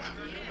Bible.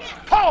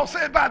 Paul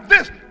said about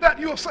this, that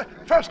you'll say,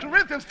 1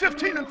 Corinthians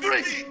 15 and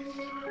 3.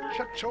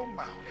 Shut your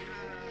mouth.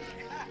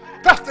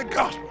 That's the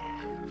gospel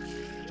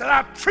that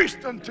I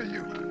preached unto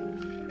you,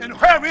 and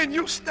wherein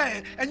you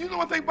stand. And you know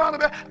one thing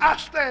about it? I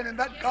stand in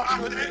that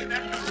gospel.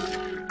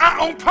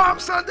 On Palm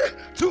Sunday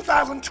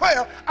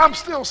 2012, I'm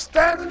still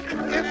standing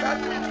in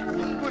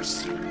that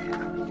gospel.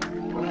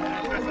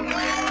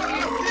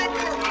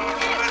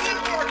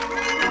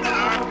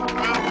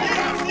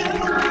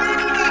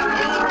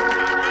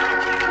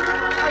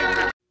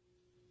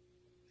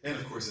 And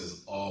of course,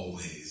 as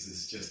always,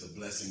 it's just a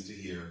blessing to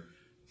hear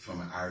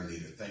from our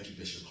leader. Thank you,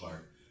 Bishop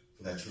Clark,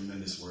 for that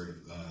tremendous word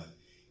of God,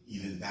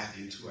 even back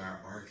into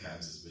our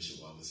archives, as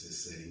Bishop Wallace has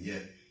said, and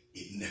yet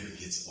it never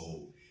gets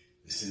old.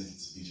 There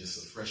seems to be just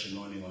a fresh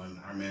anointing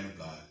on our man of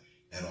God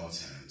at all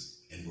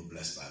times, and we're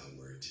blessed by the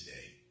word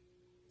today.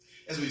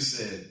 As we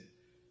said,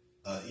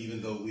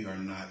 even though we are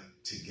not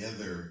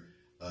together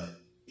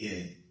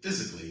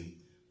physically,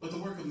 But the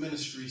work of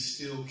ministry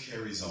still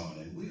carries on,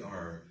 and we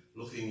are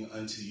looking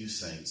unto you,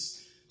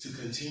 saints, to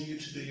continue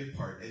to do your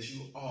part as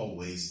you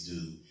always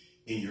do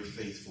in your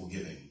faithful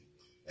giving.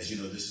 As you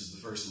know, this is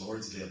the first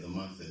Lord's Day of the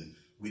month, and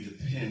we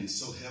depend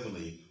so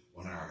heavily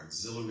on our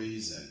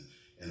auxiliaries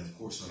and of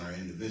course on our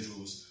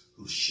individuals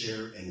who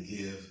share and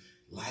give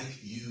like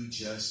you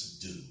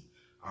just do.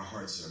 Our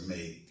hearts are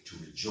made to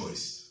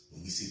rejoice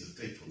when we see the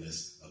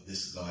faithfulness of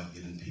this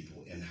God-given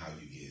people and how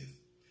you give.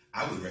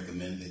 I would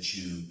recommend that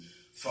you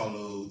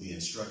follow the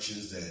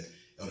instructions that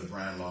Elder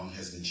Brian Long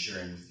has been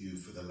sharing with you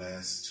for the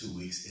last 2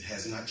 weeks. It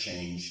has not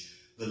changed.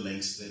 The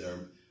links that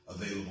are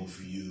available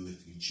for you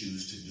if you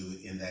choose to do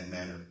it in that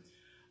manner.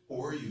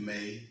 Or you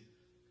may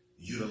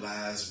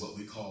utilize what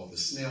we call the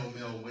snail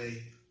mail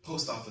way.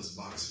 Post Office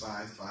Box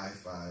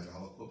 555,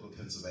 Aliquippa,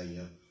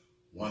 Pennsylvania,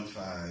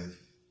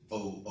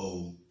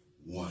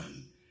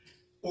 15001.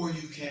 Or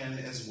you can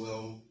as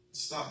well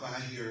stop by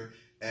here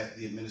at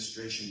the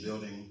administration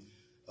building.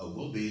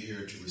 We'll be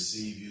here to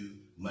receive you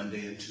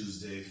Monday and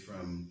Tuesday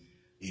from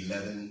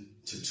 11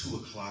 to 2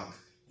 o'clock.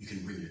 You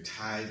can bring your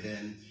tithe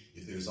in.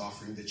 If there's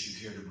offering that you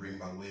care to bring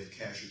by way of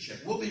cash or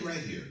check, we'll be right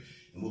here,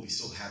 and we'll be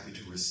so happy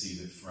to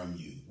receive it from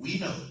you. We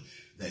know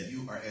that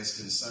you are as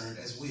concerned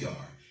as we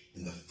are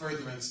in the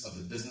furtherance of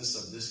the business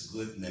of this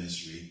good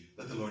ministry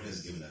that the Lord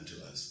has given unto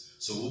us.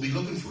 So we'll be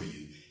looking for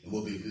you, and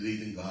we'll be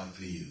believing God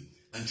for you.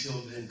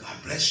 Until then,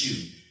 God bless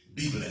you.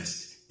 Be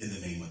blessed in the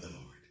name of the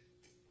Lord.